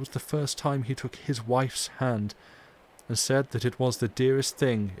 Lucy, it was the first time he took his wife's hand, and said that it was the dearest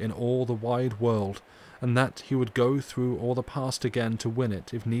thing in all the wide world, and that he would go through all the past again to win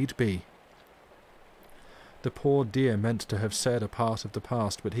it, if need be. The poor dear meant to have said a part of the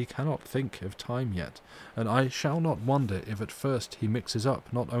past, but he cannot think of time yet, and I shall not wonder if at first he mixes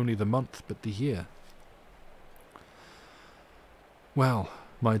up not only the month but the year. Well,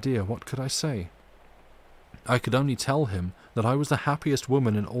 my dear, what could I say? I could only tell him that I was the happiest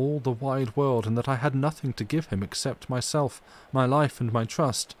woman in all the wide world, and that I had nothing to give him except myself, my life, and my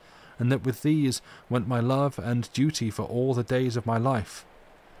trust, and that with these went my love and duty for all the days of my life.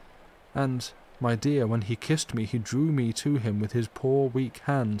 And, my dear, when he kissed me, he drew me to him with his poor weak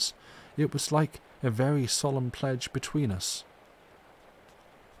hands. It was like a very solemn pledge between us.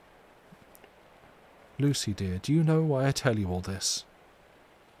 Lucy, dear, do you know why I tell you all this?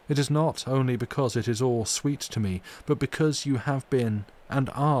 It is not only because it is all sweet to me, but because you have been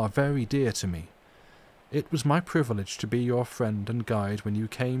and are very dear to me. It was my privilege to be your friend and guide when you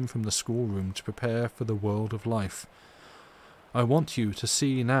came from the schoolroom to prepare for the world of life. I want you to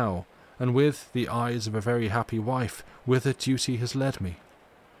see now, and with the eyes of a very happy wife, whither duty has led me,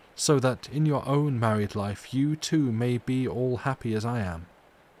 so that in your own married life you too may be all happy as I am.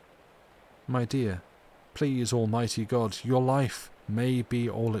 My dear, please Almighty God, your life may be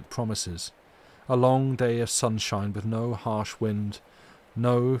all it promises, a long day of sunshine with no harsh wind,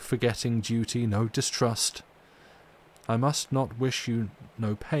 no forgetting duty, no distrust. I must not wish you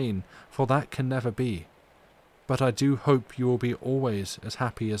no pain, for that can never be, but I do hope you will be always as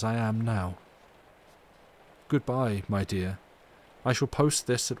happy as I am now. Goodbye, my dear. I shall post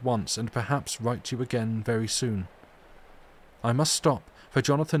this at once, and perhaps write you again very soon. I must stop, for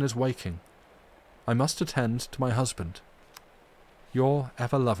Jonathan is waking. I must attend to my husband. Your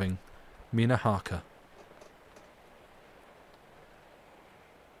ever-loving Mina Harker.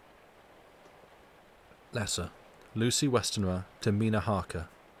 Letter. Lucy Westenra to Mina Harker.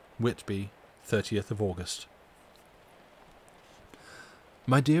 Whitby, 30th of August.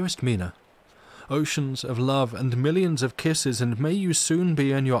 My dearest Mina, oceans of love and millions of kisses, and may you soon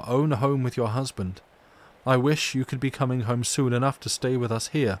be in your own home with your husband. I wish you could be coming home soon enough to stay with us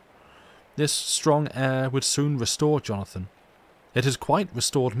here. This strong air would soon restore Jonathan. It has quite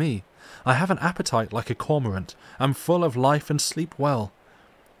restored me. I have an appetite like a cormorant, am full of life and sleep well.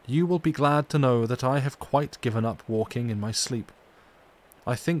 You will be glad to know that I have quite given up walking in my sleep.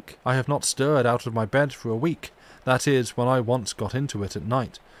 I think I have not stirred out of my bed for a week, that is, when I once got into it at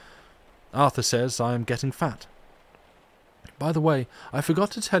night. Arthur says I am getting fat. By the way, I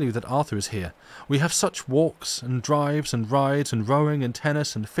forgot to tell you that Arthur is here. We have such walks and drives and rides and rowing and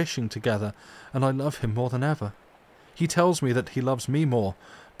tennis and fishing together, and I love him more than ever. He tells me that he loves me more,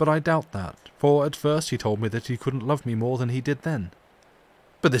 but I doubt that, for at first he told me that he couldn't love me more than he did then.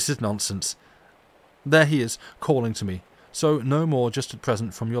 But this is nonsense. There he is, calling to me, so no more just at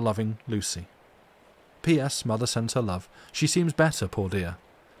present from your loving Lucy. P.S. Mother sends her love. She seems better, poor dear.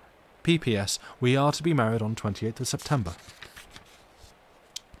 P.P.S. We are to be married on 28th of September.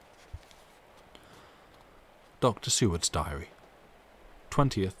 Dr. Seward's Diary,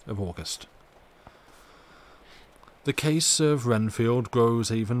 20th of August. The case of Renfield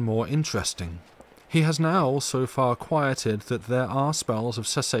grows even more interesting. He has now so far quieted that there are spells of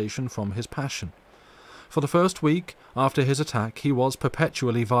cessation from his passion. For the first week after his attack he was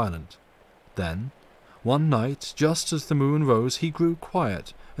perpetually violent. Then, one night, just as the moon rose, he grew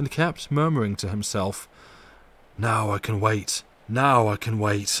quiet and kept murmuring to himself, "Now I can wait, now I can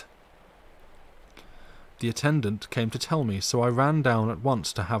wait." The attendant came to tell me, so I ran down at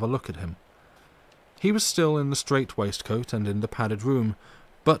once to have a look at him. He was still in the strait waistcoat and in the padded room,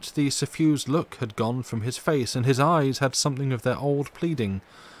 but the suffused look had gone from his face, and his eyes had something of their old pleading,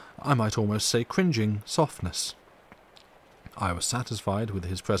 I might almost say cringing, softness. I was satisfied with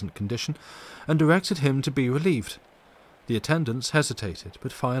his present condition, and directed him to be relieved. The attendants hesitated,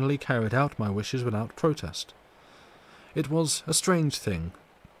 but finally carried out my wishes without protest. It was a strange thing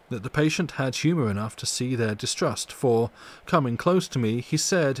that the patient had humour enough to see their distrust, for, coming close to me, he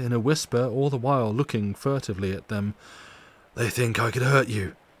said in a whisper, all the while looking furtively at them, "They think I could hurt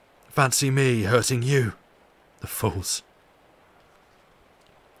you. Fancy me hurting you. The fools."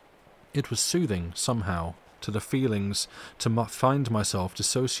 It was soothing, somehow, to the feelings to find myself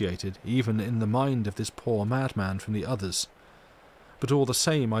dissociated, even in the mind of this poor madman, from the others. But all the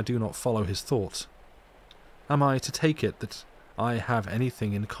same I do not follow his thought. Am I to take it that I have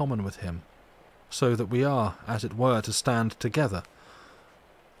anything in common with him, so that we are, as it were, to stand together?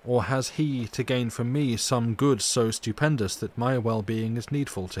 Or has he to gain from me some good so stupendous that my well-being is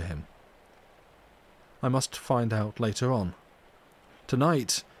needful to him? I must find out later on.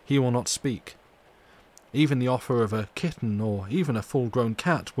 Tonight he will not speak. Even the offer of a kitten or even a full-grown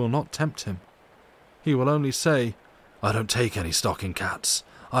cat will not tempt him. He will only say, "I don't take any stock in cats.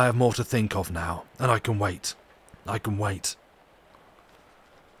 I have more to think of now, and I can wait. I can wait."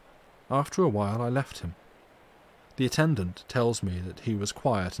 After a while I left him. The attendant tells me that he was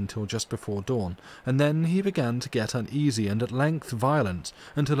quiet until just before dawn, and then he began to get uneasy and at length violent,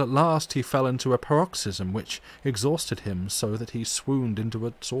 until at last he fell into a paroxysm which exhausted him so that he swooned into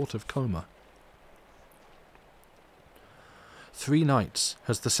a sort of coma. 3 nights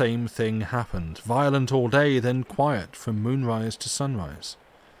has the same thing happened, violent all day, then quiet from moonrise to sunrise.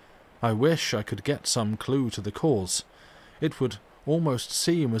 I wish I could get some clue to the cause. It would almost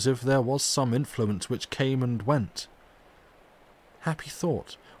seem as if there was some influence which came and went. Happy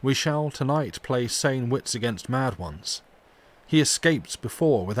thought, we shall tonight play sane wits against mad ones. He escaped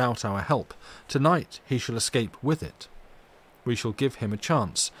before without our help. Tonight he shall escape with it. We shall give him a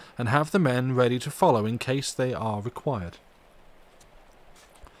chance, and have the men ready to follow in case they are required.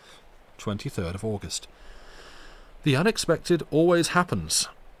 23rd of August. The unexpected always happens.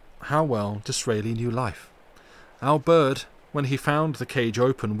 How well Disraeli knew life. Our bird, when he found the cage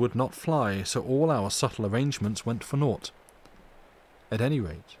open, would not fly, so all our subtle arrangements went for naught. At any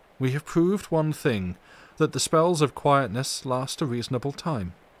rate, we have proved one thing, that the spells of quietness last a reasonable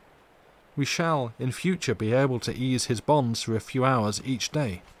time. We shall in future be able to ease his bonds for a few hours each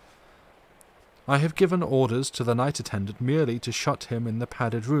day. I have given orders to the night attendant merely to shut him in the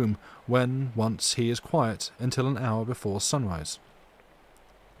padded room when once he is quiet until an hour before sunrise.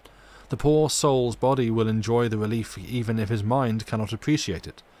 The poor soul's body will enjoy the relief even if his mind cannot appreciate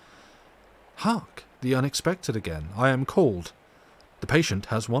it. Hark! The unexpected again. I am called. The patient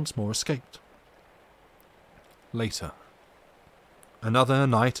has once more escaped. Later. Another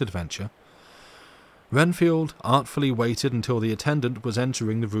night adventure. Renfield artfully waited until the attendant was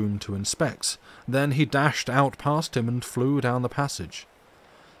entering the room to inspect. Then he dashed out past him and flew down the passage.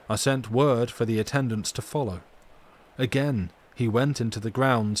 I sent word for the attendants to follow. Again he went into the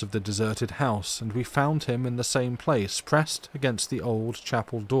grounds of the deserted house, and we found him in the same place, pressed against the old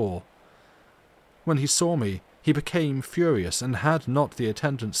chapel door. When he saw me, he became furious, and had not the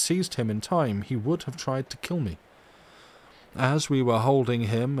attendants seized him in time, he would have tried to kill me. As we were holding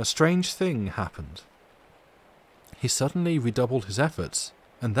him, a strange thing happened. He suddenly redoubled his efforts,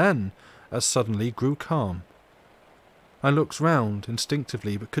 and then, as suddenly, grew calm. I looked round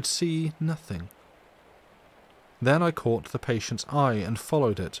instinctively, but could see nothing. Then I caught the patient's eye and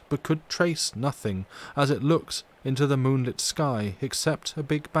followed it, but could trace nothing as it looked into the moonlit sky except a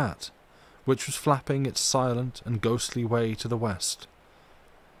big bat, which was flapping its silent and ghostly way to the west.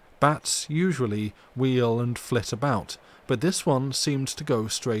 Bats usually wheel and flit about, but this one seemed to go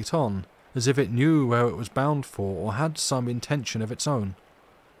straight on, as if it knew where it was bound for or had some intention of its own.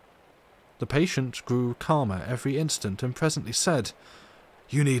 The patient grew calmer every instant and presently said,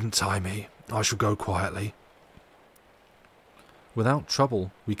 "You needn't tie me. I shall go quietly." Without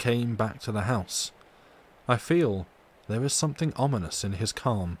trouble, we came back to the house. I feel there is something ominous in his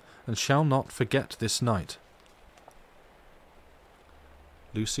calm, and shall not forget this night.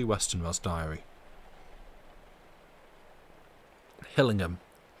 Lucy Westenra's Diary. Hillingham,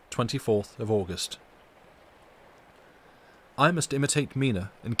 24th of August. I must imitate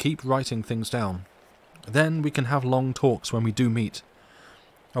Mina and keep writing things down. Then we can have long talks when we do meet.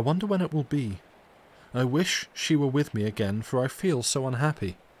 I wonder when it will be. I wish she were with me again, for I feel so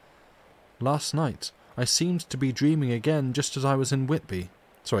unhappy. Last night I seemed to be dreaming again just as I was at Whitby.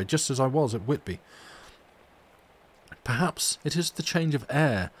 Perhaps it is the change of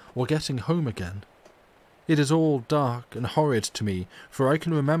air, or getting home again. It is all dark and horrid to me, for I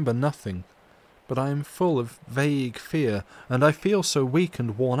can remember nothing, but I am full of vague fear, and I feel so weak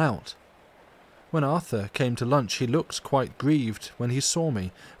and worn out. When Arthur came to lunch he looked quite grieved when he saw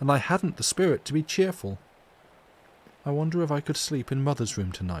me, and I hadn't the spirit to be cheerful. I wonder if I could sleep in Mother's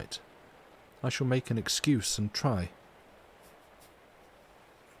room tonight. I shall make an excuse and try.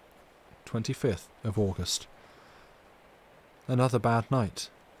 25th of August. Another bad night.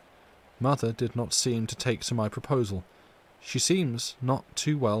 Mother did not seem to take to my proposal. She seems not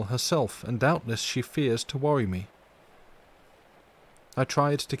too well herself, and doubtless she fears to worry me. I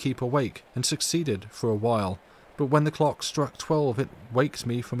tried to keep awake, and succeeded for a while, but when the clock struck 12 it waked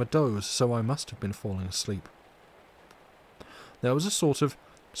me from a doze, so I must have been falling asleep. There was a sort of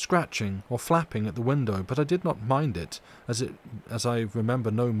scratching or flapping at the window, but I did not mind it, as I remember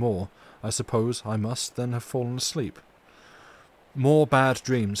no more. I suppose I must then have fallen asleep. More bad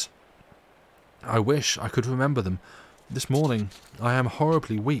dreams. I wish I could remember them. This morning I am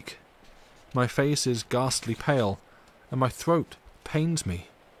horribly weak. My face is ghastly pale, and my throat pains me.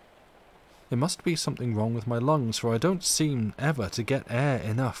 There must be something wrong with my lungs, for I don't seem ever to get air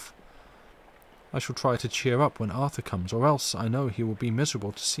enough. I shall try to cheer up when Arthur comes, or else I know he will be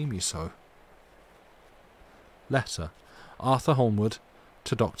miserable to see me so. Letter. Arthur Holmwood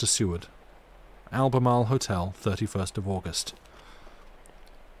to Dr. Seward. Albemarle Hotel, 31st of August.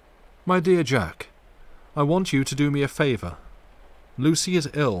 My dear Jack, I want you to do me a favour. Lucy is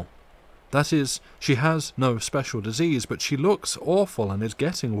ill. That is, she has no special disease, but she looks awful and is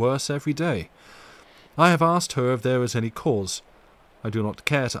getting worse every day. I have asked her if there is any cause. I do not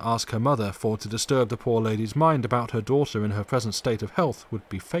care to ask her mother, for to disturb the poor lady's mind about her daughter in her present state of health would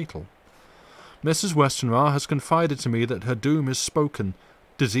be fatal. Mrs. Westenra has confided to me that her doom is spoken,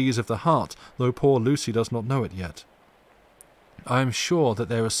 disease of the heart, though poor Lucy does not know it yet. I am sure that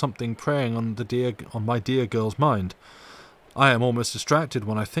there is something preying on my dear girl's mind. I am almost distracted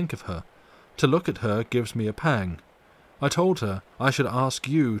when I think of her. To look at her gives me a pang. I told her I should ask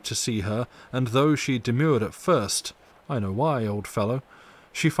you to see her, and though she demurred at first, I know why, old fellow,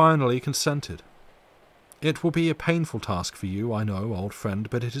 she finally consented. It will be a painful task for you, I know, old friend,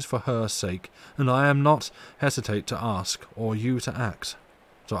 but it is for her sake, and I am not hesitate to ask, or you to act.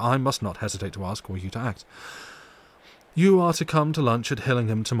 So I must not hesitate to ask, or you to act. You are to come to lunch at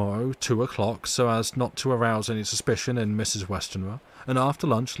Hillingham tomorrow, 2 o'clock, so as not to arouse any suspicion in Mrs. Westenra, and after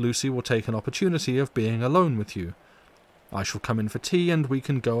lunch Lucy will take an opportunity of being alone with you. I shall come in for tea, and we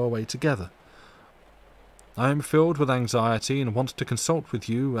can go away together. I am filled with anxiety and want to consult with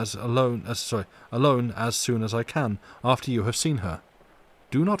you alone as soon as I can, after you have seen her.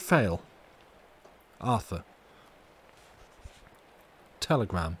 Do not fail. Arthur.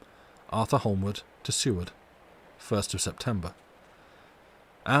 Telegram. Arthur Holmwood to Seward. 1st of September.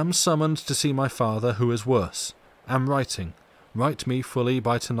 Am summoned to see my father, who is worse. Am writing. Write me fully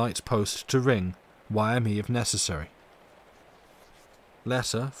by tonight's post to ring. Wire me if necessary.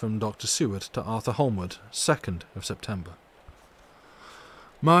 Letter from Dr. Seward to Arthur Holmwood, 2nd of September.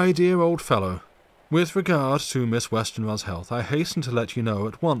 My dear old fellow, with regard to Miss Westenra's health, I hasten to let you know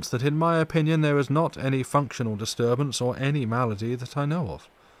at once that in my opinion there is not any functional disturbance or any malady that I know of.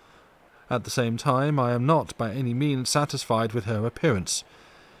 At the same time, I am not by any means satisfied with her appearance.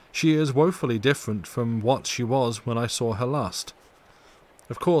 She is woefully different from what she was when I saw her last.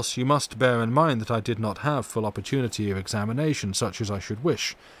 Of course, you must bear in mind that I did not have full opportunity of examination such as I should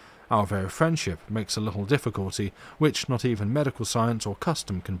wish. Our very friendship makes a little difficulty, which not even medical science or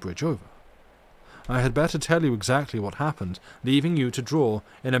custom can bridge over. I had better tell you exactly what happened, leaving you to draw,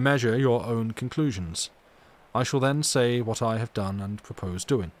 in a measure, your own conclusions. I shall then say what I have done and propose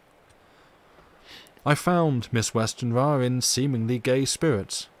doing. I found Miss Westenra in seemingly gay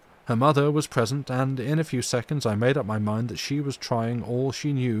spirits. Her mother was present, and in a few seconds I made up my mind that she was trying all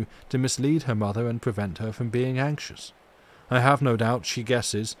she knew to mislead her mother and prevent her from being anxious. I have no doubt she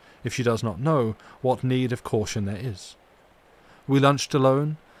guesses, if she does not know, what need of caution there is. We lunched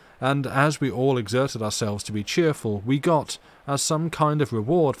alone, and as we all exerted ourselves to be cheerful, we got, as some kind of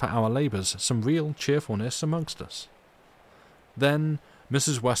reward for our labours, some real cheerfulness amongst us. Then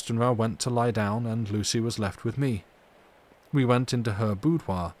Mrs. Westenra went to lie down, and Lucy was left with me. We went into her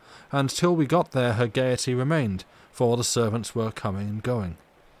boudoir, and till we got there her gaiety remained, for the servants were coming and going.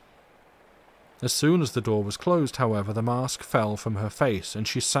 As soon as the door was closed, however, the mask fell from her face, and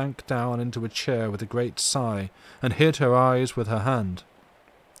she sank down into a chair with a great sigh, and hid her eyes with her hand.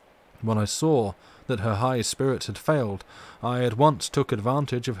 When I saw that her high spirits had failed, I at once took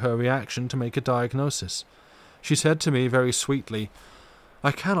advantage of her reaction to make a diagnosis. She said to me very sweetly,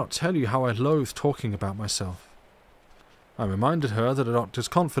 "I cannot tell you how I loathe talking about myself." I reminded her that a doctor's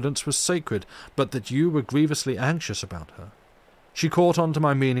confidence was sacred, but that you were grievously anxious about her. She caught on to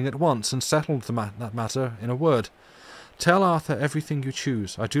my meaning at once, and settled that matter in a word. "Tell Arthur everything you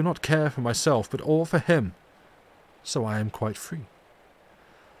choose. I do not care for myself, but all for him. So I am quite free."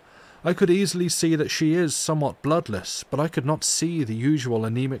 I could easily see that she is somewhat bloodless, but I could not see the usual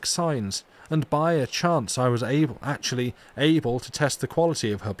anemic signs, and by a chance I was actually able to test the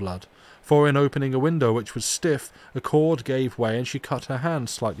quality of her blood, for in opening a window which was stiff, a cord gave way and she cut her hand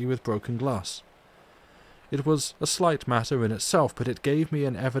slightly with broken glass. It was a slight matter in itself, but it gave me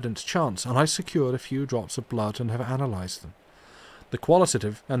an evident chance, and I secured a few drops of blood and have analysed them. The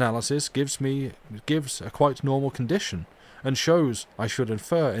qualitative analysis gives a quite normal condition, and shows, I should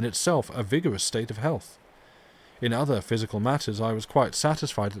infer, in itself a vigorous state of health. In other physical matters I was quite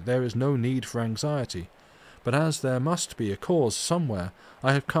satisfied that there is no need for anxiety, but as there must be a cause somewhere,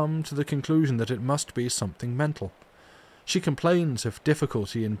 I have come to the conclusion that it must be something mental. She complains of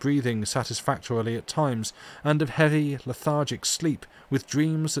difficulty in breathing satisfactorily at times, and of heavy, lethargic sleep, with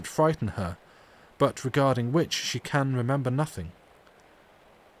dreams that frighten her, but regarding which she can remember nothing.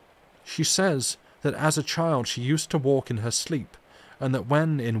 She says that as a child she used to walk in her sleep, and that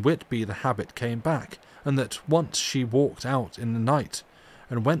when in Whitby the habit came back, and that once she walked out in the night,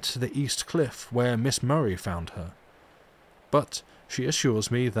 and went to the East Cliff where Miss Murray found her. But she assures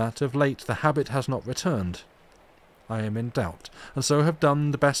me that of late the habit has not returned. I am in doubt, and so have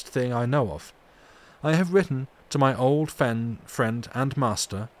done the best thing I know of. I have written to my old friend and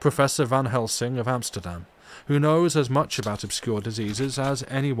master, Professor Van Helsing of Amsterdam, who knows as much about obscure diseases as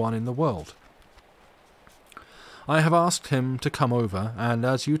anyone in the world. I have asked him to come over, and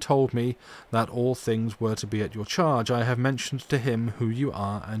as you told me that all things were to be at your charge, I have mentioned to him who you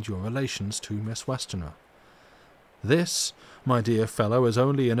are and your relations to Miss Westenra. This, my dear fellow, is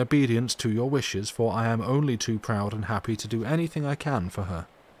only in obedience to your wishes, for I am only too proud and happy to do anything I can for her.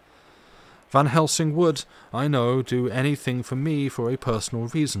 Van Helsing would, I know, do anything for me for a personal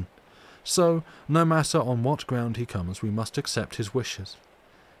reason, so, no matter on what ground he comes, we must accept his wishes.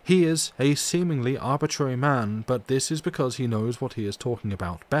 He is a seemingly arbitrary man, but this is because he knows what he is talking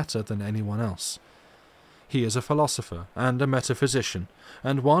about better than anyone else. He is a philosopher and a metaphysician,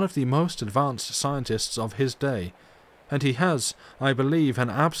 and one of the most advanced scientists of his day, and he has, I believe,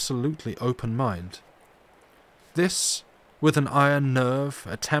 an absolutely open mind. This, with an iron nerve,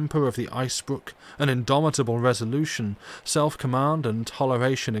 a temper of the ice-brook, an indomitable resolution, self-command and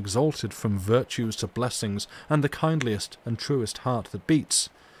toleration exalted from virtues to blessings, and the kindliest and truest heart that beats,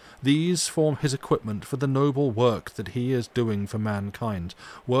 these form his equipment for the noble work that he is doing for mankind,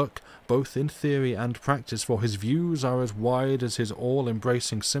 work both in theory and practice, for his views are as wide as his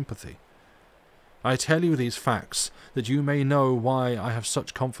all-embracing sympathy. I tell you these facts that you may know why I have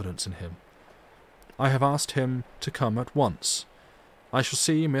such confidence in him. I have asked him to come at once. I shall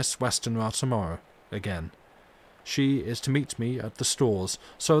see Miss Westenra tomorrow again. She is to meet me at the stores,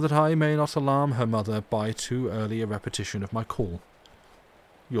 so that I may not alarm her mother by too early a repetition of my call.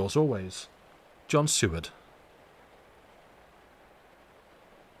 Yours always, John Seward.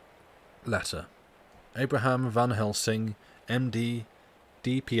 Letter. Abraham Van Helsing, M.D.,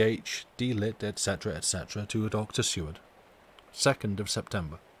 D.Ph., D.Lit., etc., etc., to Dr. Seward. 2nd of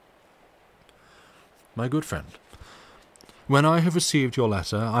September. My good friend, when I have received your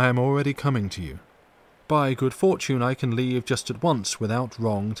letter, I am already coming to you. By good fortune I can leave just at once without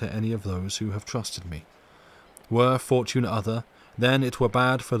wrong to any of those who have trusted me. Were fortune other, Then it were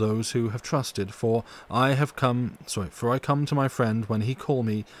bad for those who have trusted, for I come to my friend when he call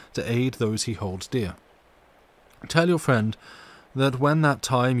me to aid those he holds dear. Tell your friend that when that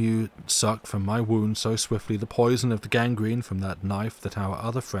time you suck from my wound so swiftly the poison of the gangrene from that knife that our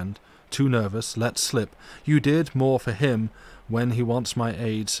other friend, too nervous, let slip, you did more for him when he wants my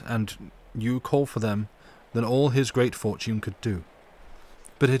aids, and you call for them, than all his great fortune could do.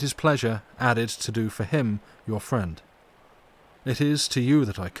 But it is pleasure added to do for him, your friend. It is to you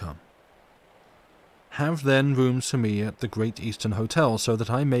that I come. Have then rooms for me at the Great Eastern Hotel, so that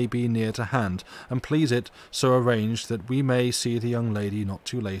I may be near to hand, and please it so arranged that we may see the young lady not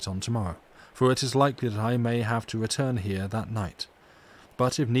too late on tomorrow, for it is likely that I may have to return here that night.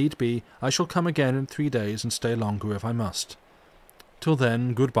 But if need be, I shall come again in 3 days and stay longer if I must. Till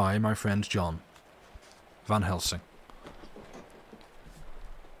then, goodbye, my friend John. Van Helsing.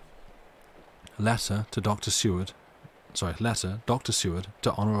 Letter Dr. Seward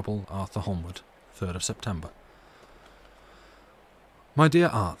to Honourable Arthur Holmwood, 3rd of September. My dear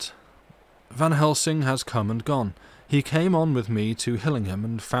Art, Van Helsing has come and gone. He came on with me to Hillingham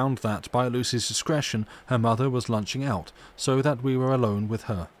and found that, by Lucy's discretion, her mother was lunching out, so that we were alone with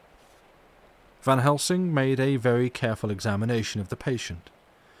her. Van Helsing made a very careful examination of the patient.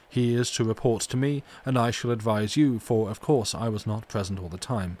 He is to report to me, and I shall advise you, for of course I was not present all the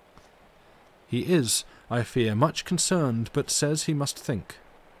time. He is, I fear, much concerned, but says he must think.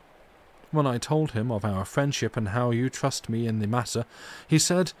 When I told him of our friendship and how you trust me in the matter, he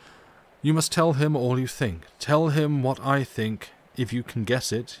said, "You must tell him all you think. Tell him what I think, if you can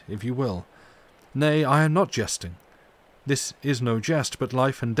guess it, if you will. Nay, I am not jesting. This is no jest, but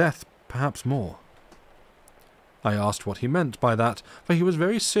life and death, perhaps more." I asked what he meant by that, for he was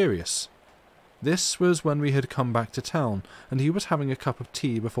very serious. This was when we had come back to town, and he was having a cup of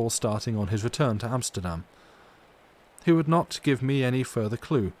tea before starting on his return to Amsterdam. He would not give me any further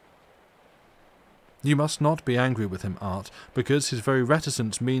clue. You must not be angry with him, Art, because his very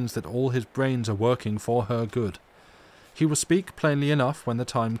reticence means that all his brains are working for her good. He will speak plainly enough when the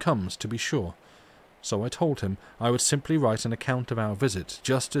time comes, to be sure. So I told him I would simply write an account of our visit,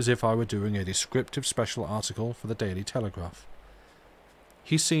 just as if I were doing a descriptive special article for the Daily Telegraph.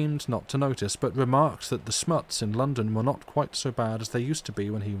 He seemed not to notice, but remarked that the smuts in London were not quite so bad as they used to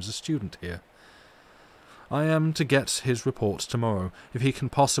be when he was a student here. I am to get his report tomorrow, if he can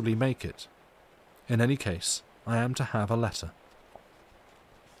possibly make it. In any case, I am to have a letter.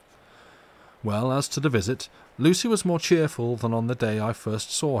 Well, as to the visit, Lucy was more cheerful than on the day I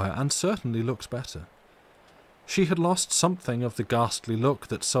first saw her, and certainly looked better. She had lost something of the ghastly look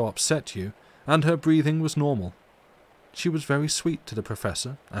that so upset you, and her breathing was normal. She was very sweet to the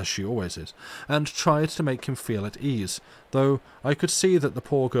Professor, as she always is, and tried to make him feel at ease, though I could see that the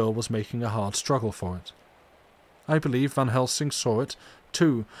poor girl was making a hard struggle for it. I believe Van Helsing saw it,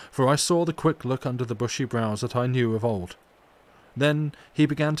 too, for I saw the quick look under the bushy brows that I knew of old. Then he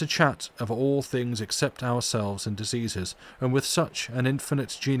began to chat of all things except ourselves and diseases, and with such an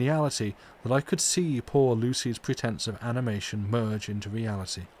infinite geniality that I could see poor Lucy's pretence of animation merge into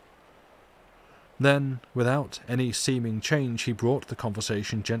reality. Then, without any seeming change, he brought the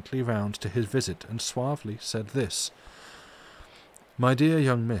conversation gently round to his visit, and suavely said this: "My dear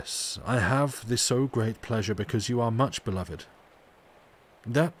young miss, I have the so great pleasure because you are much beloved.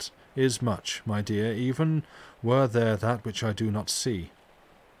 That is much, my dear, even were there that which I do not see.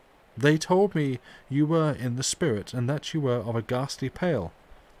 They told me you were in the spirit, and that you were of a ghastly pale.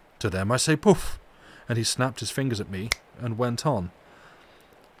 To them I say, poof!" And he snapped his fingers at me, and went on.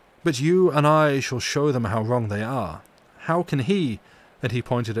 "But you and I shall show them how wrong they are. How can he," and he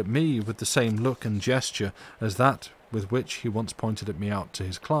pointed at me with the same look and gesture as that with which he once pointed at me out to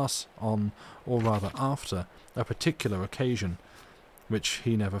his class on, or rather after, a particular occasion, which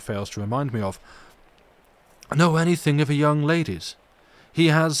he never fails to remind me of, "know anything of a young lady's? He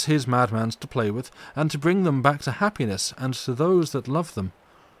has his madmans to play with, and to bring them back to happiness, and to those that love them.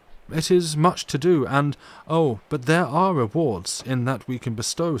 It is much to do, and, but there are rewards in that we can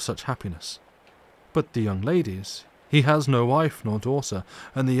bestow such happiness. But the young ladies, he has no wife nor daughter,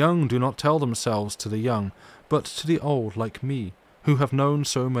 and the young do not tell themselves to the young, but to the old like me, who have known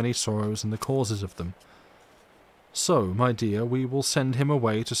so many sorrows and the causes of them. So, my dear, we will send him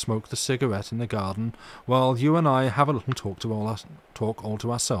away to smoke the cigarette in the garden, while you and I have a little talk all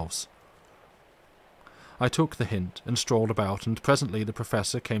to ourselves." I took the hint and strolled about, and presently the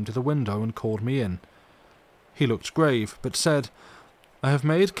Professor came to the window and called me in. He looked grave, but said, "I have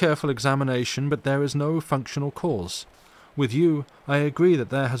made careful examination, but there is no functional cause. With you, I agree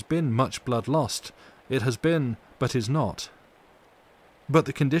that there has been much blood lost. It has been, but is not. But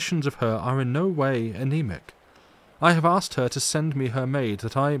the conditions of her are in no way anemic. I have asked her to send me her maid,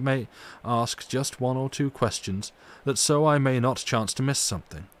 that I may ask just 1 or 2 questions, that so I may not chance to miss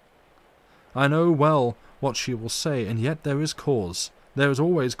something. I know well what she will say, and yet there is cause. There is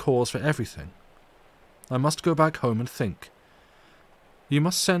always cause for everything. I must go back home and think. You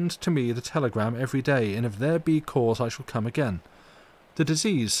must send to me the telegram every day, and if there be cause I shall come again. The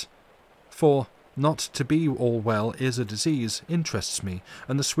disease, for not to be all well is a disease, interests me,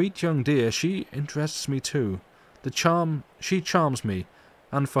 and the sweet young dear, she interests me too. She charms me,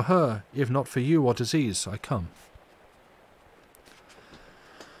 and for her, if not for you or disease, I come.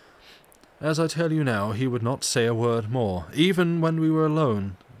 As I tell you now, he would not say a word more, even when we were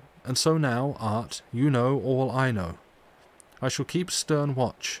alone, and so now, Art, you know all I know. I shall keep stern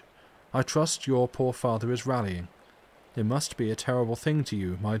watch. I trust your poor father is rallying. It must be a terrible thing to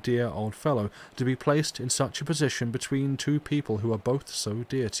you, my dear old fellow, to be placed in such a position between 2 people who are both so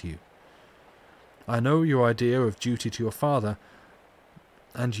dear to you. I know your idea of duty to your father,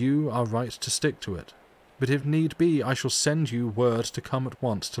 and you are right to stick to it. But if need be, I shall send you word to come at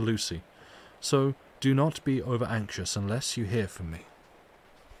once to Lucy. So do not be over-anxious unless you hear from me.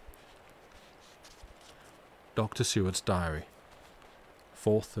 Dr. Seward's Diary,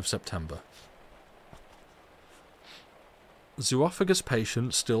 4th of September. Zoophagous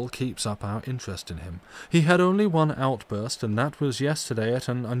patient still keeps up our interest in him. He had only one outburst, and that was yesterday at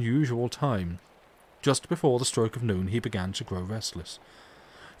an unusual time. Just before the stroke of noon he began to grow restless.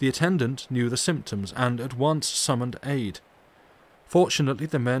 The attendant knew the symptoms, and at once summoned aid. Fortunately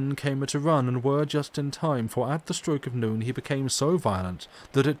the men came at a run, and were just in time, for at the stroke of noon he became so violent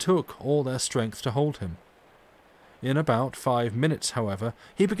that it took all their strength to hold him. In about 5 minutes, however,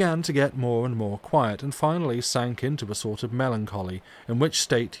 he began to get more and more quiet, and finally sank into a sort of melancholy, in which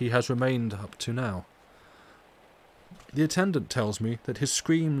state he has remained up to now. The attendant tells me that his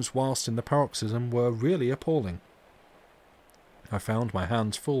screams whilst in the paroxysm were really appalling. I found my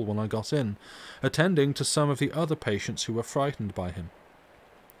hands full when I got in, attending to some of the other patients who were frightened by him.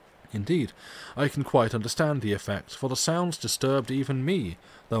 Indeed, I can quite understand the effect, for the sounds disturbed even me,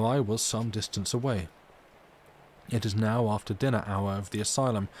 though I was some distance away. It is now after dinner hour of the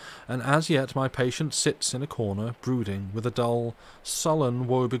asylum, and as yet my patient sits in a corner, brooding, with a dull, sullen,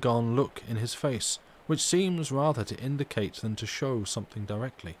 woebegone look in his face, which seems rather to indicate than to show something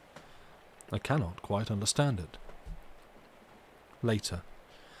directly. I cannot quite understand it. Later.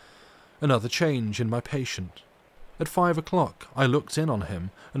 Another change in my patient. At 5 o'clock I looked in on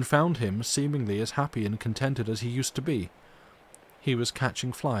him, and found him seemingly as happy and contented as he used to be. He was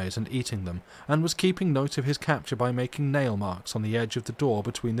catching flies and eating them, and was keeping note of his capture by making nail marks on the edge of the door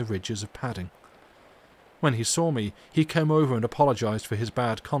between the ridges of padding. When he saw me, he came over and apologized for his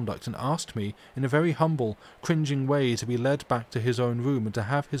bad conduct, and asked me, in a very humble, cringing way, to be led back to his own room and to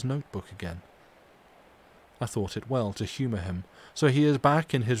have his notebook again. I thought it well to humour him, so he is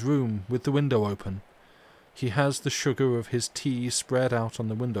back in his room with the window open. He has the sugar of his tea spread out on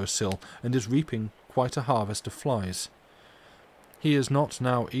the window-sill, and is reaping quite a harvest of flies. He is not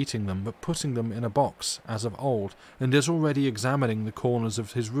now eating them, but putting them in a box, as of old, and is already examining the corners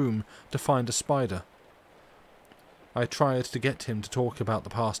of his room to find a spider. I tried to get him to talk about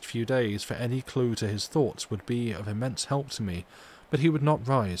the past few days, for any clue to his thoughts would be of immense help to me, but he would not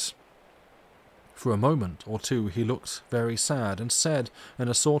rise. For a moment or two he looked very sad, and said, in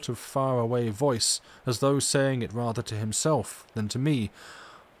a sort of far-away voice, as though saying it rather to himself than to me,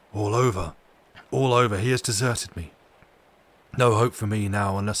 "All over, he has deserted me. No hope for me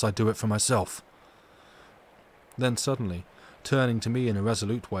now unless I do it for myself." Then suddenly, turning to me in a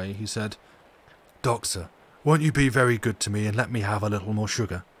resolute way, he said, "Doctor, won't you be very good to me and let me have a little more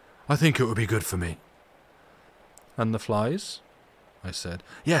sugar? I think it would be good for me." "And the flies?" I said.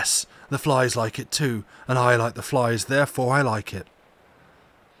 "Yes, the flies like it too, and I like the flies, therefore I like it."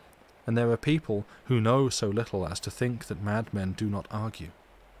 And there are people who know so little as to think that madmen do not argue.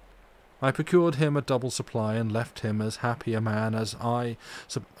 I procured him a double supply, and left him as happy a man as I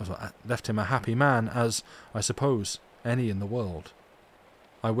suppose any in the world.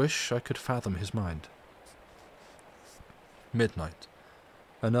 I wish I could fathom his mind. Midnight.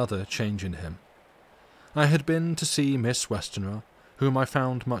 Another change in him. I had been to see Miss Westenra, whom I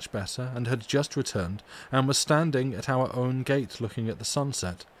found much better, and had just returned, and was standing at our own gate looking at the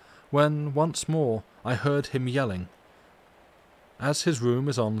sunset, when once more I heard him yelling. As his room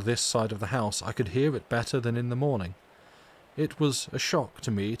is on this side of the house, I could hear it better than in the morning. It was a shock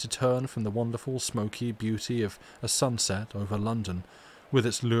to me to turn from the wonderful smoky beauty of a sunset over London, with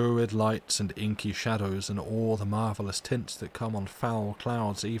its lurid lights and inky shadows and all the marvellous tints that come on foul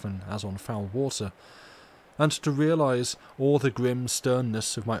clouds even as on foul water, and to realise all the grim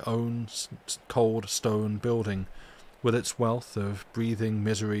sternness of my own cold stone building, with its wealth of breathing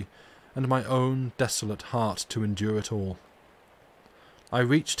misery, and my own desolate heart to endure it all. I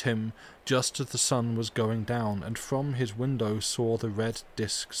reached him just as the sun was going down, and from his window saw the red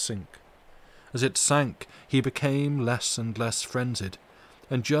disk sink. As it sank, he became less and less frenzied,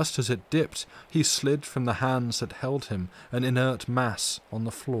 and just as it dipped, he slid from the hands that held him, an inert mass on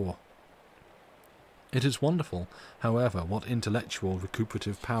the floor. It is wonderful, however, what intellectual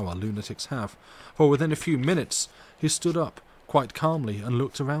recuperative power lunatics have, for within a few minutes he stood up quite calmly and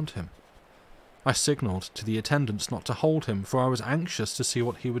looked around him. I signalled to the attendants not to hold him, for I was anxious to see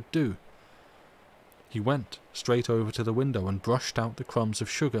what he would do. He went straight over to the window and brushed out the crumbs of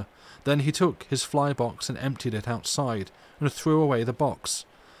sugar. Then he took his fly box and emptied it outside, and threw away the box.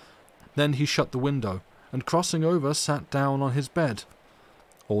 Then he shut the window, and crossing over sat down on his bed.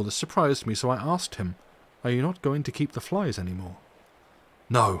 All this surprised me, so I asked him, "Are you not going to keep the flies any more?"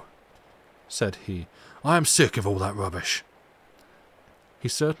 "No," said he, "I am sick of all that rubbish." He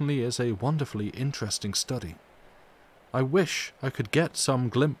certainly is a wonderfully interesting study. I wish I could get some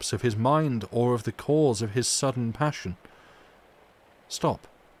glimpse of his mind or of the cause of his sudden passion. Stop.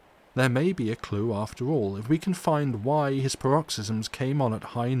 There may be a clue after all, if we can find why his paroxysms came on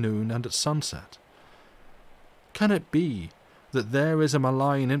at high noon and at sunset. Can it be that there is a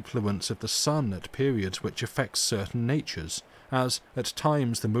malign influence of the sun at periods which affects certain natures, as at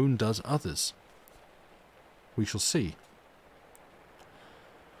times the moon does others? We shall see.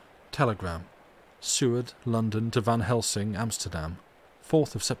 Telegram. Seward, London to Van Helsing, Amsterdam,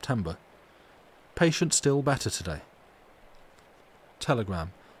 4th of September. Patient still better today.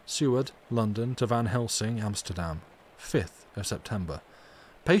 Telegram. Seward, London to Van Helsing, Amsterdam, 5th of September.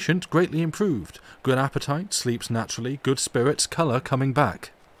 Patient greatly improved. Good appetite, sleeps naturally, good spirits, colour coming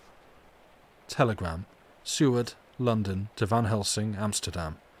back. Telegram. Seward, London to Van Helsing,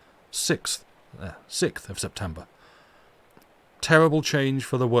 Amsterdam, 6th of September. Terrible change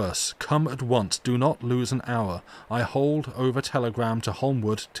for the worse. Come at once. Do not lose an hour. I hold over telegram to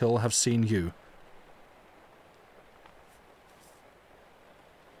Holmwood till have seen you.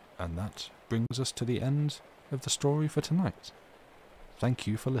 And that brings us to the end of the story for tonight. Thank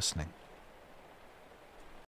you for listening.